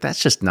whiskey, like,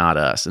 that's just not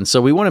us. And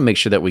so we want to make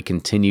sure that we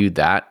continue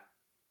that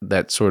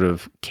sort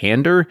of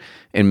candor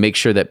and make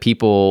sure that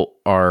people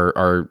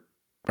are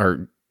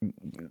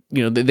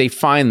they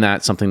find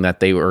that something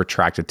that they were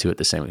attracted to at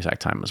the same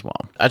exact time as well.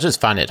 I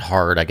just find it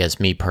hard, I guess,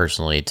 me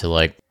personally, to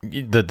like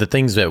the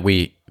things that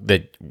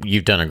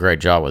you've done a great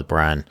job with,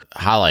 Brian,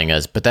 highlighting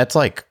us, but that's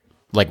like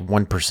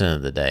 1%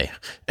 of the day.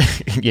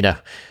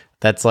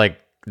 That's like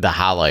the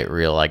highlight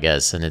reel, I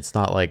guess. And it's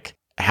not like,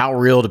 how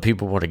real do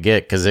people want to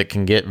get? Because it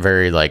can get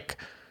very like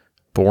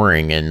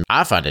boring, and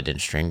I find it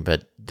interesting,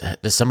 but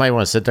does somebody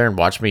want to sit there and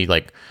watch me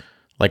like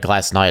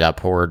last night I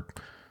poured,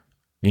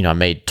 I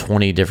made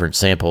 20 different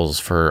samples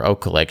for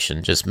Oak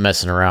Collection, just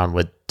messing around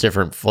with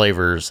different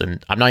flavors.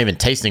 And I'm not even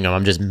tasting them.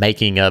 I'm just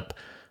making up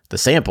the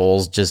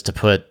samples just to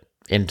put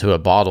into a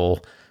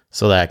bottle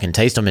so that I can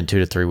taste them in 2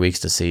 to 3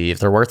 weeks to see if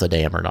they're worth a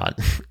damn or not,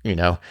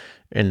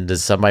 And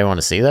does somebody want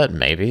to see that?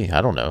 Maybe.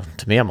 I don't know.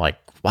 To me, I'm like,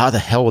 why the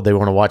hell would they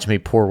want to watch me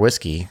pour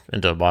whiskey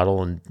into a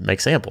bottle and make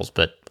samples?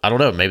 But I don't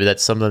know. Maybe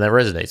that's something that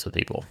resonates with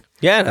people.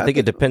 Yeah, and I think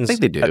it depends. I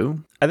think they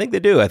do. I think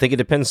they do. I think it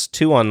depends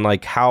too on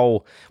like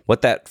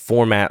what that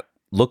format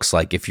looks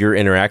like, if you're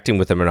interacting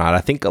with them or not.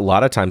 I think a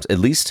lot of times, at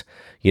least,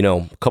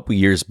 a couple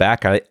years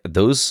back,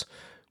 those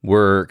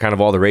were kind of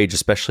all the rage,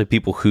 especially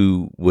people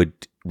who would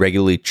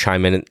regularly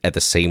chime in at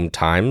the same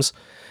times.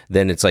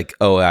 Then it's like,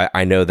 oh,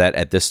 I know that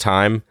at this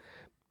time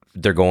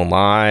they're going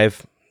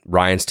live,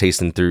 Ryan's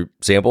tasting through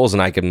samples,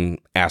 and I can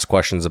ask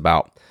questions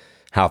about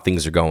how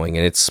things are going.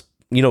 And it's,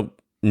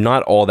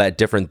 not all that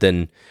different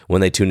than when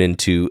they tune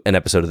into an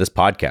episode of this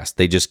podcast.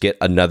 They just get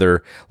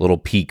another little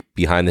peek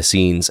behind the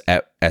scenes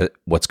at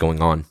what's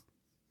going on.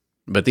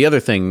 But the other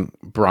thing,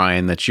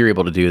 Brian, that you're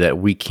able to do that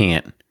we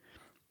can't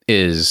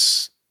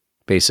is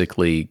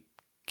basically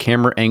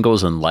camera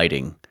angles and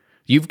lighting.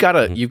 You've got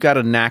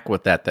a knack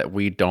with that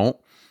we don't.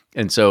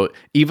 And so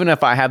even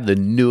if I have the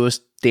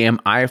newest damn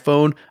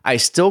iPhone, I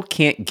still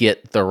can't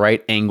get the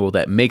right angle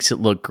that makes it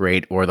look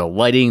great, or the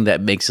lighting that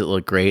makes it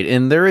look great.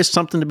 And there is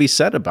something to be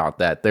said about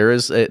that. There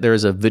is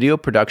a video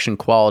production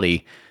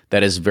quality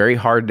that is very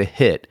hard to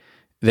hit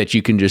that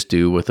you can just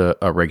do with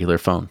a regular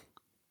phone.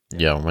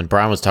 Yeah, when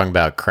Brian was talking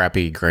about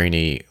crappy,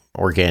 grainy,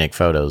 organic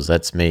photos,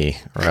 that's me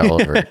right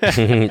all over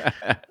it.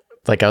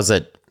 Like, I was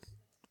at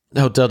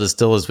Hotel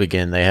Distill this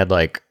weekend. They had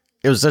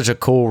it was such a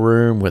cool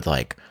room with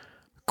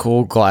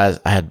cool glass.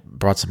 I had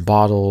brought some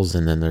bottles,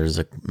 and then there's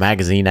a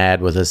magazine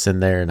ad with us in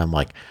there, and I'm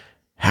like,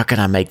 how can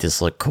I make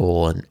this look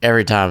cool? And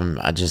every time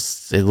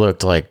it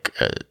looked like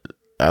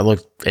I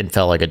looked and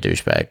felt like a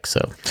douchebag.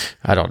 So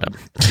I don't know.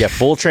 Yeah,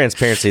 full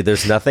transparency.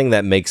 There's nothing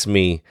that makes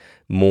me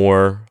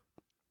more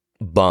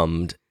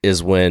bummed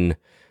is when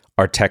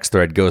our text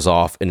thread goes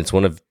off and it's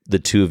one of the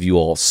two of you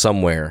all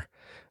somewhere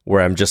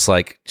where I'm just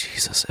like,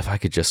 Jesus, if I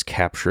could just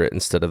capture it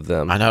instead of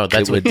them. I know,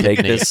 that's what would make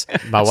this.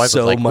 My wife so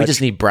was like, much. we just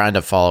need Brian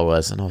to follow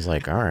us. And I was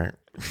like, all right.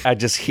 I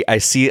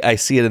see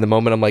it in the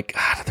moment. I'm like,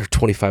 they're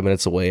 25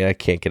 minutes away. I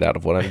can't get out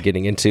of what I'm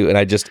getting into.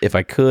 And if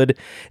I could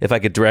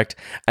direct.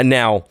 And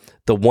now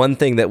the one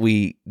thing that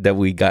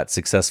we got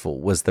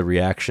successful was the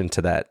reaction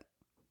to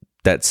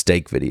that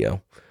steak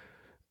video.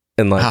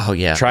 And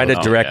trying to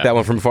direct that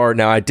one from afar.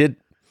 Now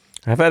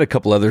I've had a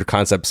couple other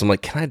concepts. I'm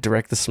like, can I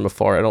direct this from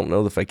afar? I don't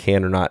know if I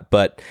can or not.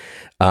 But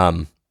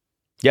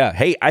yeah,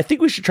 hey, I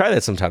think we should try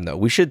that sometime though.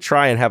 We should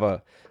try and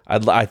have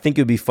I think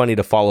it would be funny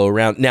to follow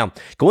around. Now,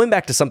 going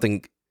back to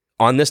something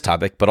on this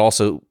topic, but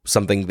also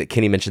something that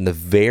Kenny mentioned the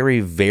very,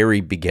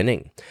 very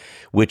beginning,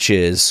 which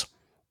is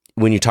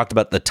when you talked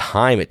about the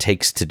time it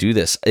takes to do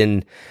this.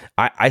 And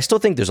I still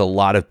think there's a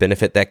lot of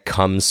benefit that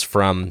comes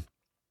from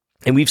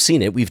And we've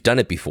seen it, we've done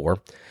it before.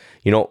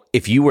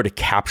 If you were to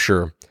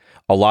capture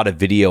a lot of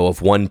video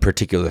of one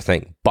particular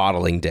thing,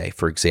 bottling day,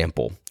 for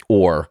example,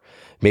 or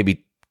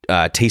maybe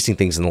tasting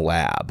things in the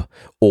lab,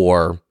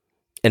 or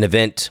an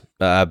event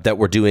that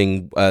we're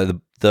doing,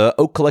 the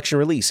Oak Collection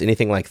release,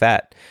 anything like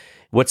that.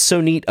 What's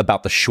so neat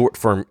about the short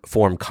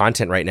form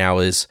content right now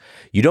is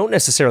you don't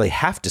necessarily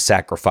have to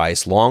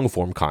sacrifice long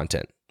form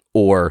content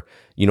or,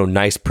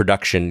 nice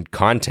production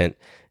content.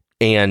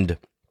 And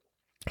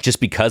just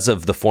because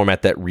of the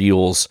format that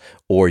Reels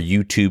or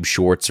YouTube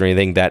Shorts or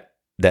anything that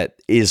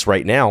is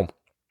right now,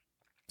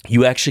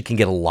 you actually can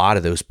get a lot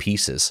of those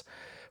pieces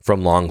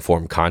from long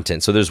form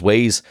content. So there's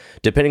ways,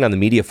 depending on the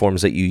media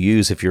forms that you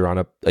use, if you're on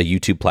a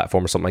YouTube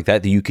platform or something like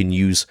that you can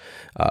use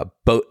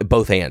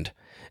both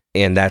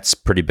and that's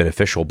pretty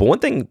beneficial. But one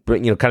thing,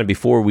 kind of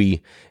before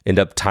we end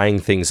up tying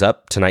things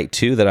up tonight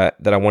too,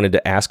 that I wanted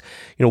to ask,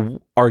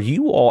 are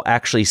you all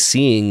actually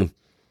seeing,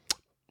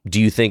 do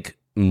you think,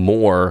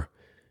 more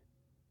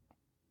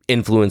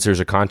influencers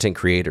or content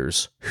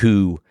creators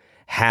who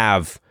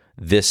have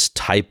this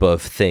type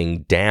of thing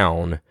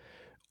down,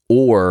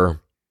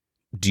 or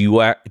do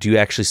you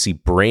actually see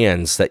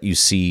brands that you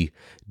see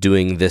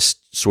doing this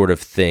sort of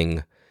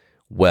thing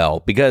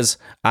well? Because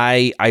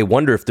I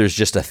wonder if there's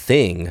just a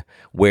thing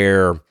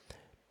where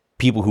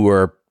people who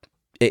are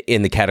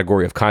in the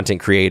category of content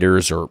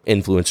creators or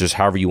influencers,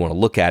 however you want to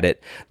look at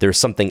it, there's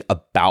something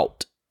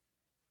about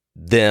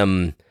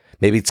them.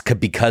 Maybe it's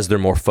because they're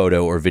more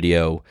photo or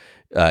video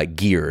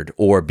geared,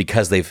 or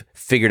because they've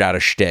figured out a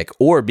shtick,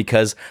 or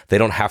because they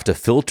don't have to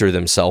filter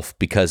themselves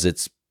because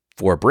it's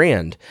for a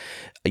brand.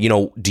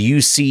 Do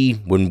you see,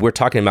 when we're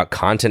talking about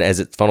content as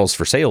it funnels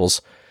for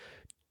sales,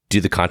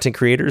 do the content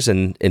creators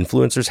and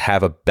influencers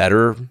have a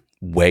better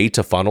way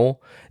to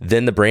funnel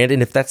than the brand?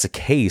 And if that's the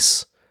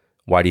case,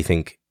 why do you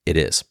think it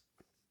is?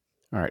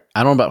 All right.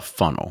 I don't know about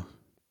funnel.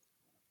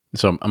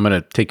 So I'm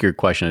going to take your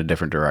question in a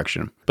different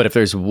direction. But if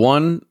there's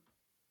one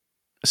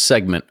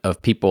segment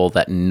of people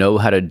that know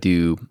how to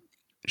do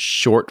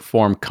short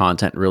form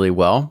content really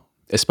well,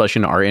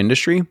 especially in our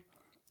industry,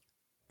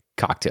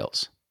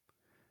 cocktails.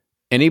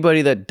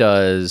 Anybody that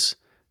does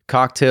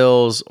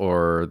cocktails,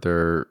 or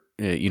they're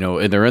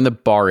in the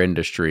bar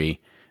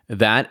industry,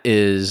 that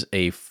is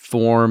a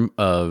form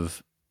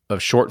of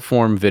short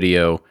form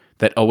video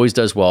that always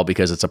does well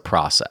because it's a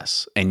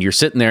process, and you're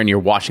sitting there and you're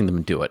watching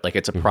them do it. Like,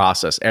 it's a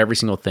process, every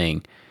single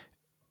thing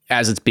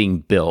as it's being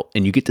built,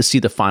 and you get to see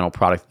the final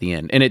product at the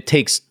end, and it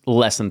takes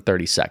less than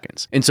 30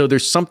 seconds. And so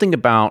there's something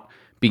about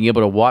being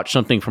able to watch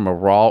something from a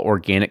raw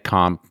organic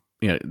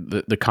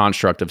the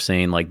construct of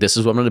saying, like, this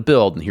is what I'm going to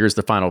build, and here's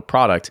the final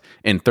product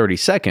in 30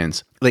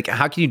 seconds. Like,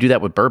 how can you do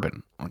that with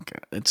bourbon? Like,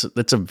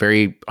 that's a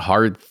very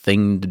hard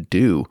thing to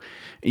do.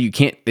 You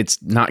can't.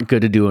 It's not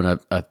good to do in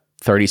a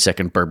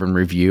 30-second bourbon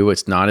review.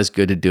 It's not as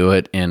good to do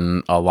it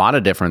in a lot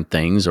of different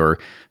things. Or,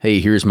 hey,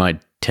 here's my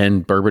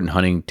 10 bourbon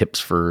hunting tips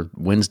for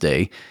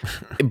Wednesday.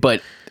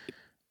 But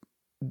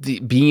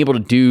being able to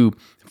do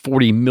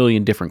 40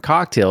 million different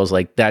cocktails,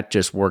 like, that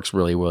just works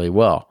really, really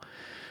well.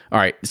 All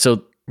right,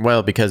 so.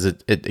 Well, because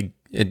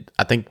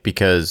I think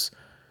because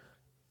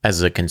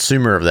as a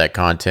consumer of that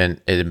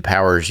content, it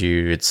empowers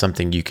you. It's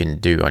something you can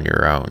do on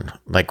your own.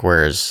 Like,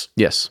 whereas,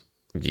 yes,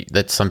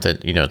 that's something,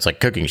 it's like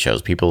cooking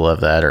shows. People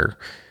love that, or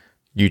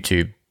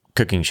YouTube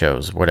cooking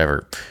shows,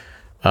 whatever.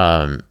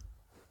 But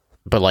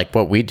like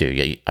what we do,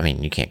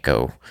 you can't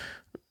go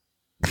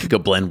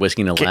blend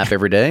whiskey in a lap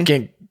every day.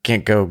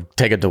 Can't go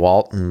take a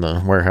DeWalt in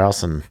the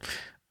warehouse and,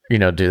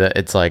 do that.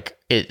 It's like,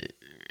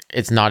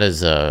 it's not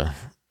as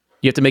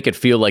you have to make it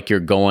feel like you're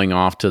going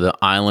off to the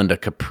island of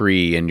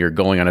Capri and you're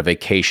going on a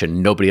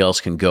vacation nobody else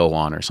can go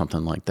on, or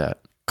something like that.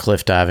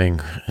 Cliff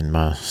diving in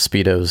my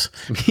Speedos.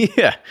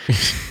 Yeah.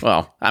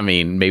 Well,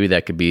 maybe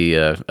that could be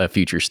a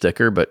future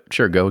sticker, but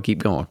sure, keep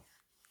going.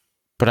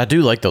 But I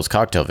do like those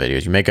cocktail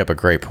videos. You make up a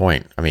great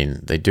point.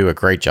 They do a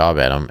great job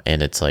at them,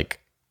 and it's like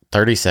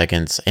 30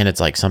 seconds, and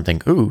it's like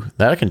something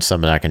I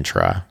can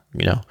try,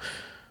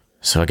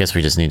 So I guess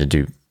we just need to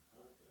do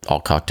all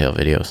cocktail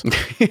videos.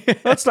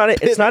 That's not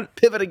it. It's not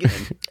pivot again.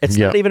 It's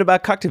not even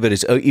about cocktail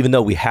videos, even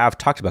though we have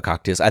talked about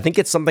cocktails. I think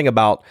it's something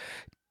about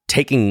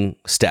taking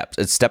steps.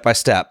 It's step by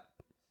step,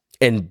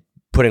 and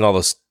putting all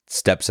those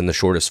steps in the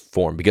shortest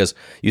form, because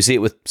you see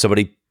it with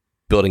somebody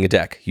building a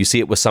deck. You see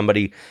it with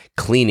somebody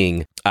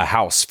cleaning a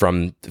house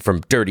from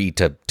dirty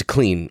to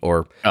clean,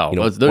 or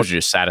those are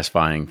just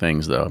satisfying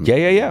things, though.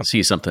 Yeah.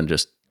 See something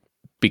just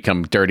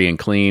become dirty and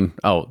clean.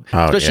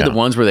 Especially the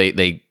ones where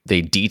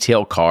they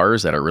detail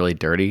cars that are really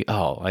dirty.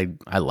 I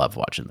love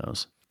watching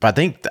those. But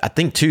I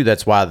think too,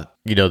 that's why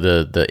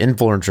the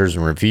influencers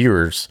and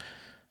reviewers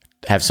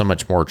have so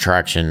much more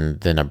traction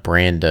than a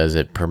brand does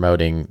at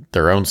promoting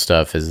their own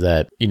stuff, is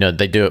that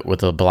they do it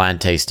with a blind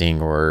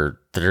tasting, or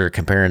they're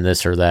comparing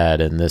this or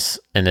that and this,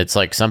 and it's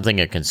like something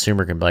a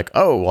consumer can be like,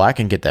 oh, well, I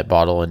can get that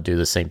bottle and do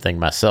the same thing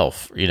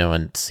myself,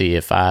 and see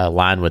if I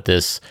align with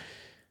this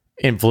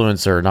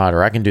influencer or not,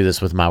 or I can do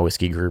this with my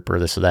whiskey group, or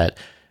this or that.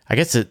 I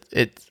guess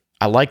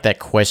I like that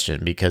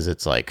question, because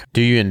it's like,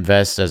 do you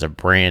invest as a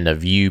brand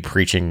of you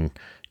preaching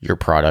your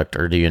product,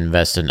 or do you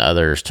invest in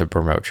others to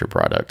promote your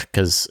product?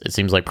 Because it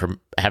seems like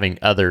having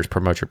others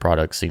promote your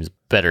product seems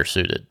better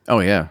suited. Oh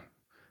yeah,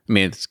 I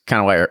mean it's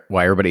kind of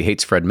why everybody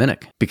hates Fred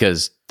Minnick,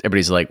 because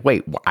everybody's like,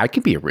 wait, I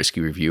could be a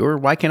risky reviewer.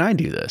 Why can't I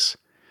do this?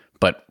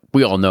 But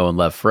we all know and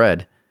love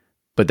Fred.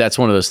 But that's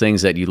one of those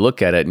things that you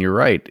look at it and you're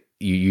right.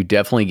 You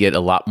definitely get a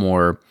lot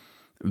more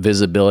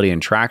visibility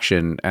and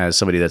traction as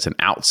somebody that's an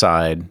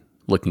outside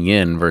looking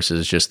in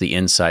versus just the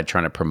inside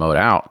trying to promote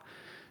out.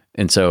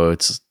 And so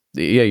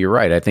yeah, you're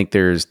right. I think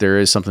there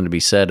is something to be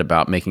said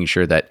about making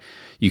sure that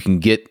you can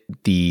get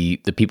the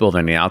people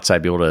on the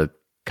outside be able to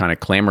kind of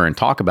clamor and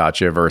talk about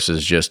you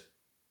versus just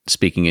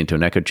speaking into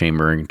an echo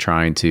chamber and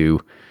trying to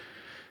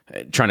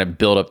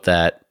build up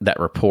that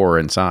rapport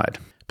inside.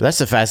 But that's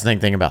the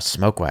fascinating thing about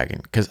Smoke Wagon,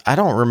 because I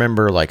don't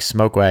remember like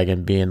Smoke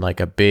Wagon being like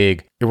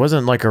it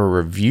wasn't like a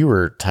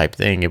reviewer type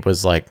thing. It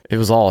was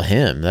all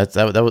him. That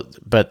was,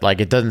 but like,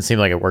 it doesn't seem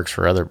like it works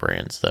for other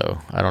brands though.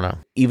 I don't know.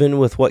 Even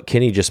with what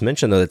Kenny just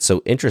mentioned though, that's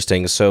so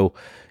interesting. So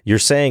you're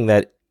saying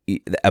that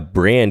a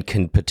brand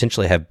can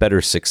potentially have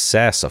better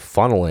success of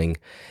funneling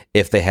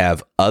if they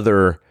have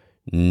other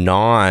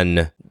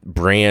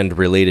non-brand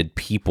related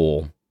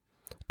people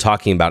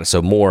talking about it.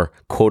 So more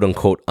quote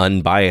unquote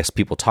unbiased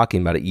people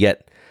talking about it,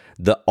 yet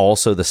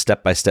also the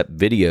step-by-step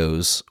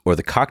videos or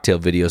the cocktail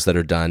videos that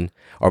are done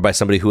are by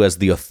somebody who has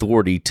the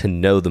authority to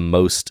know the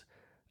most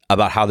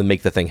about how to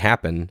make the thing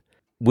happen,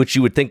 which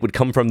you would think would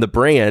come from the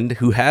brand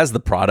who has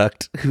the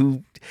product,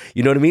 who,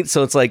 you know what I mean?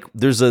 So it's like,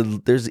 there's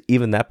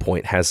even that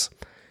point has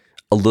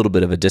a little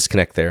bit of a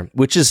disconnect there,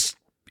 which is,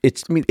 I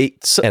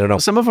don't know.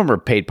 Some of them are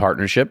paid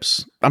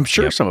partnerships. I'm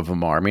sure Some of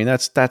them are. I mean,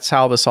 that's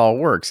how this all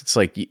works. It's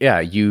like, yeah,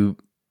 you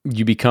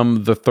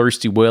become the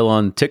thirsty whale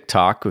on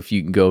TikTok. If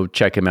you can go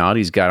check him out,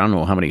 he's got, I don't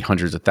know how many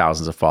hundreds of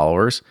thousands of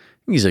followers.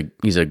 He's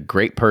a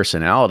great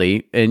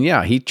personality. And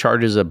yeah, he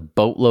charges a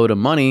boatload of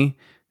money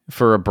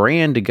for a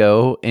brand to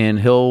go, and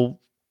he'll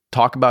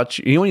talk about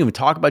you. He won't even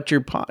talk about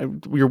your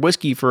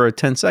whiskey for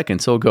 10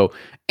 seconds. He'll go,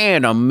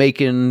 and I'm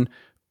making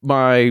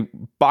my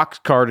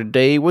boxcar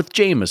today with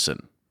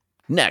Jameson.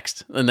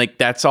 Next. And like,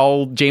 that's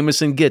all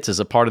Jameson gets as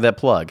a part of that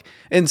plug.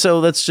 And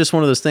so that's just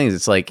one of those things.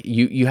 It's like,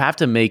 you have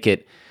to make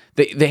it,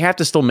 they have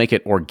to still make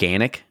it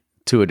organic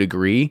to a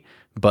degree,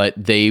 but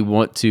they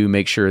want to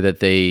make sure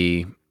that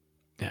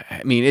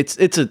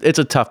it's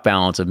a tough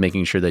balance of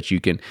making sure that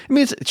you can,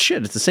 it's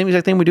the same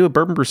exact thing we do at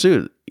Bourbon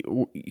Pursuit.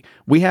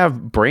 We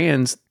have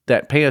brands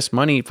that pay us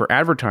money for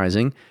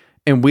advertising,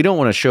 and we don't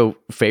want to show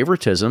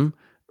favoritism,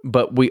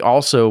 but we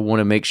also want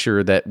to make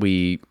sure that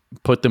we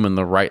put them in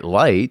the right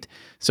light.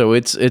 So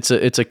it's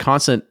a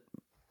constant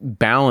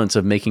balance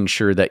of making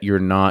sure that you're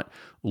not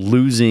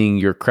losing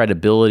your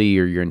credibility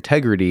or your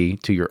integrity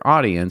to your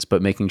audience,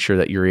 but making sure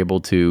that you're able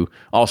to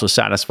also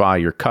satisfy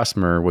your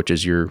customer, which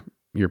is your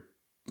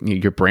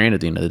brand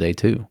at the end of the day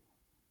too.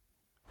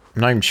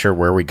 I'm not even sure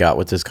where we got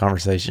with this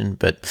conversation,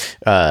 but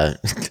I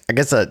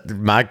guess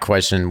my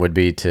question would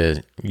be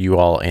to you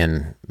all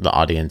and the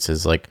audience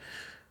is like,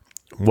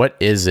 what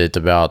is it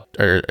about,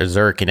 or is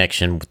there a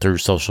connection through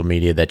social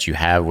media that you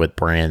have with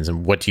brands,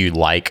 and what do you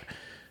like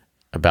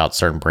about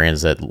certain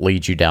brands that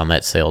lead you down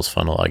that sales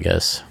funnel, I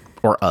guess?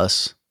 Or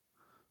us,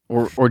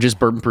 or just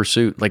Bourbon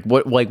Pursuit.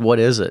 What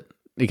is it?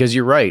 Because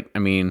you're right. I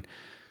mean,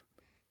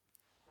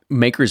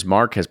 Maker's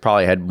Mark has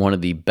probably had one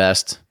of the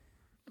best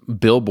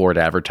billboard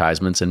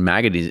advertisements and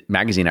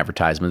magazine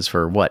advertisements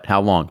for what? How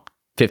long?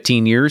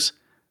 15 years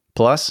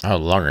plus? Oh,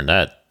 longer than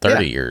that.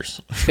 30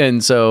 years.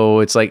 And so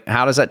it's like,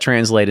 how does that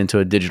translate into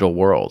a digital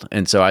world?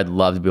 And so I'd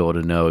love to be able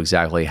to know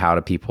exactly how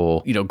do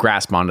people,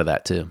 grasp onto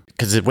that too.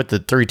 Because with the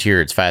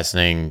 3-tier, it's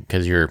fascinating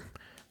because you're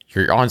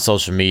on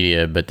social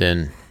media, but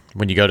then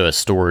when you go to a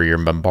store, you're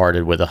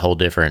bombarded with a whole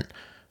different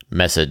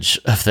message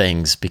of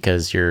things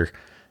because you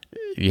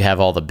have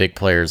all the big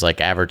players like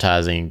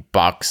advertising,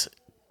 box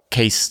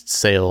case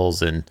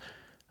sales, and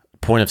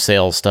point of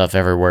sale stuff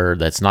everywhere.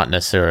 That's not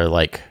necessarily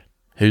like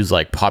who's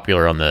like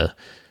popular on the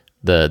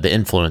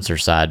influencer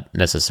side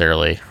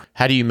necessarily.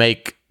 How do you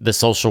make the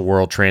social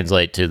world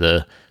translate to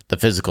the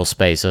physical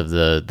space of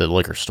the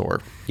liquor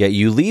store? Yeah,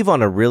 you leave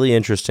on a really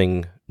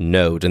interesting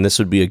note, and this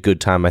would be a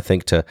good time, I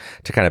think, to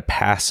kind of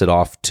pass it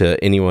off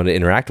to anyone to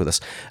interact with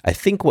us. I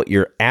think what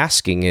you're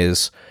asking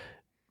is,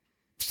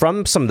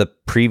 from some of the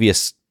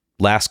previous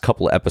last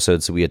couple of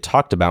episodes that we had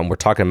talked about, and we're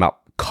talking about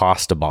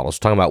cost of bottles,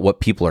 we're talking about what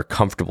people are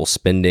comfortable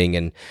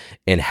spending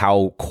and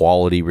how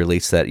quality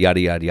relates to that, yada,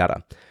 yada,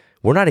 yada.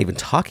 We're not even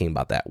talking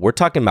about that. We're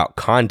talking about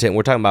content.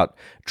 We're talking about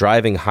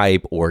driving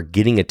hype or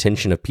getting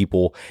attention of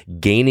people,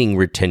 gaining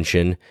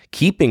retention,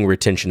 keeping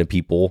retention of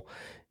people,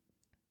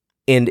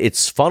 and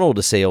it's funnel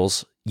to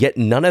sales, yet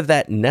none of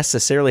that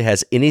necessarily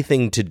has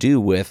anything to do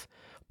with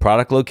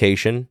product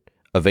location,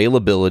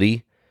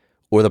 availability,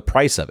 or the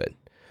price of it.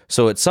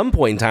 So at some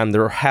point in time,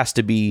 there has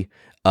to be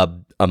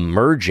a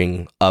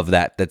merging of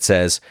that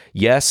says,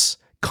 yes,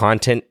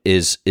 content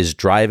is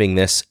driving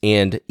this,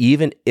 and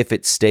even if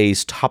it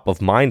stays top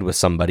of mind with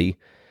somebody,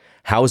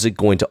 how is it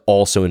going to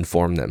also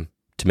inform them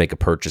to make a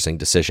purchasing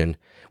decision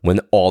when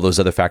all those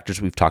other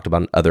factors we've talked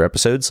about in other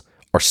episodes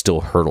are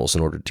still hurdles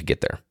in order to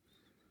get there?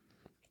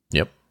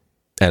 Yep.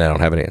 And I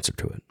don't have an answer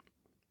to it.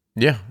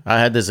 Yeah, I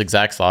had this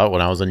exact thought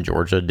when I was in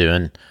Georgia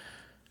doing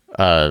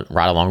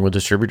ride along with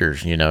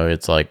distributors.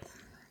 It's like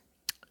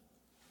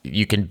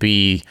you can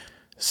be,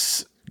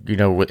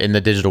 in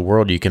the digital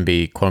world, you can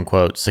be quote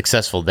unquote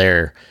successful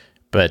there,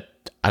 but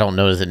I don't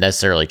know if it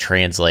necessarily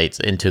translates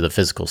into the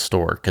physical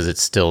store, because it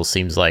still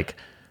seems like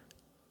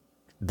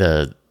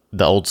the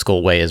old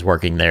school way is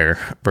working there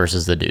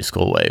versus the new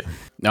school way.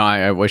 No,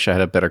 I wish I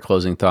had a better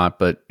closing thought,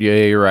 but yeah,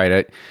 you're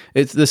right.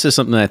 This is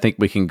something that I think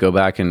we can go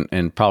back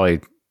and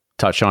probably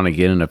touch on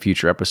again in a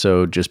future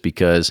episode, just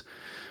because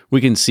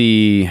we can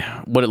see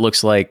what it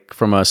looks like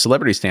from a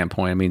celebrity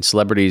standpoint. I mean,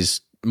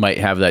 celebrities might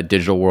have that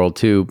digital world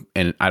too,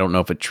 and I don't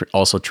know if it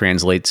also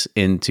translates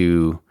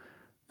into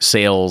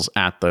sales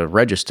at the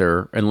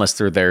register unless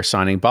they're there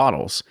signing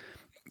bottles.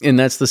 And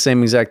that's the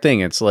same exact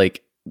thing. It's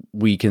like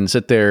we can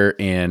sit there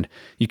and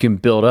you can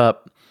build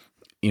up,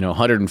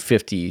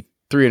 150,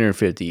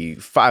 350,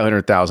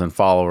 500,000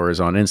 followers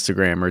on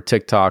Instagram or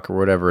TikTok or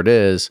whatever it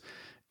is.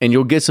 And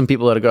you'll get some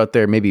people that'll go out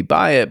there, maybe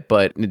buy it,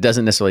 but it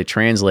doesn't necessarily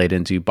translate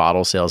into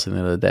bottle sales at the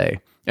end of the day.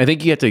 I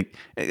think you have to,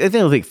 I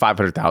think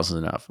 500,000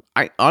 is enough.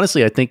 I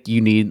think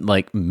you need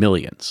like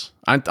millions.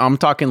 I'm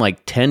talking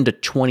like 10 to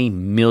 20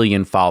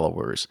 million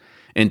followers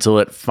until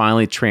it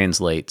finally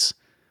translates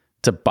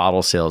to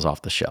bottle sales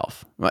off the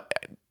shelf.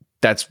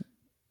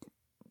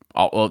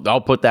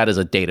 I'll put that as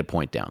a data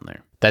point down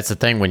there. That's the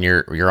thing, when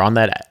you're on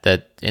that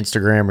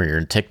Instagram or you're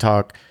in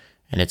TikTok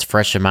and it's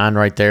fresh in mind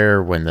right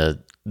there, when the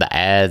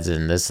ads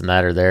and this and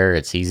that are there,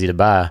 it's easy to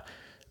buy.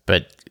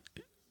 But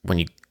when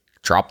you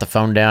drop the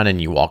phone down and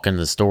you walk into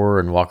the store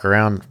and walk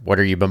around, what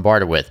are you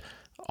bombarded with?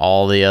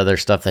 All the other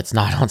stuff that's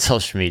not on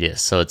social media.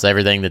 So it's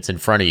everything that's in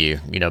front of you,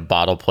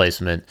 bottle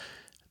placement,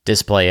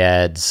 display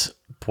ads,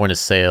 point of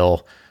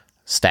sale,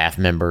 staff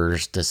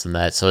members, this and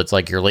that. So it's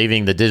like you're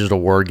leaving the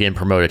digital world getting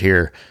promoted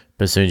here,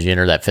 but as soon as you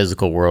enter that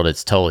physical world,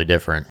 it's totally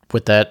different.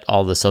 With that,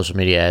 all the social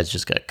media ads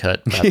just got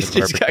cut.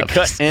 Just got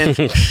cut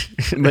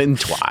in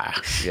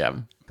twice. Yeah.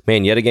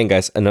 Man, yet again,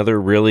 guys,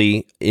 another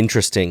really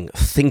interesting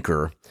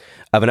thinker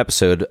of an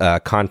episode,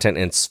 Content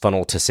and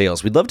Funnel to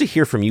Sales. We'd love to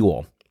hear from you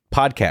all.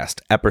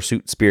 Podcast at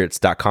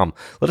pursuitspirits.com.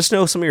 Let us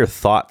know some of your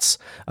thoughts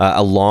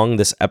along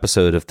this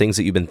episode of things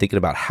that you've been thinking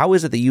about. How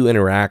is it that you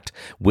interact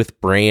with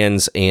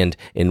brands, and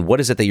what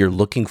is it that you're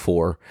looking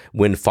for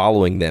when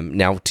following them?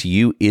 Now, to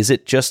you, is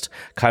it just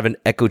kind of an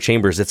echo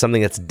chamber? Is it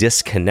something that's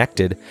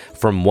disconnected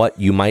from what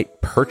you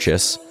might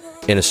purchase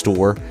in a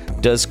store?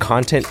 Does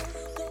content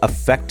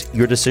affect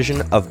your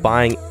decision of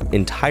buying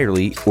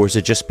entirely, or is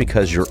it just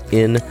because you're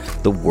in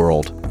the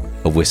world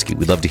of whiskey?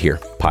 We'd love to hear.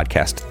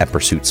 Podcast at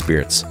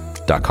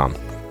pursuitspirits.com.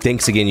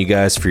 Thanks again, you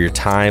guys, for your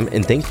time,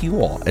 and thank you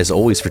all, as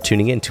always, for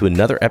tuning in to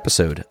another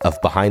episode of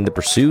Behind the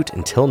Pursuit.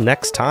 Until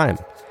next time,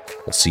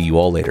 we'll see you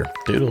all later.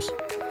 Doodles.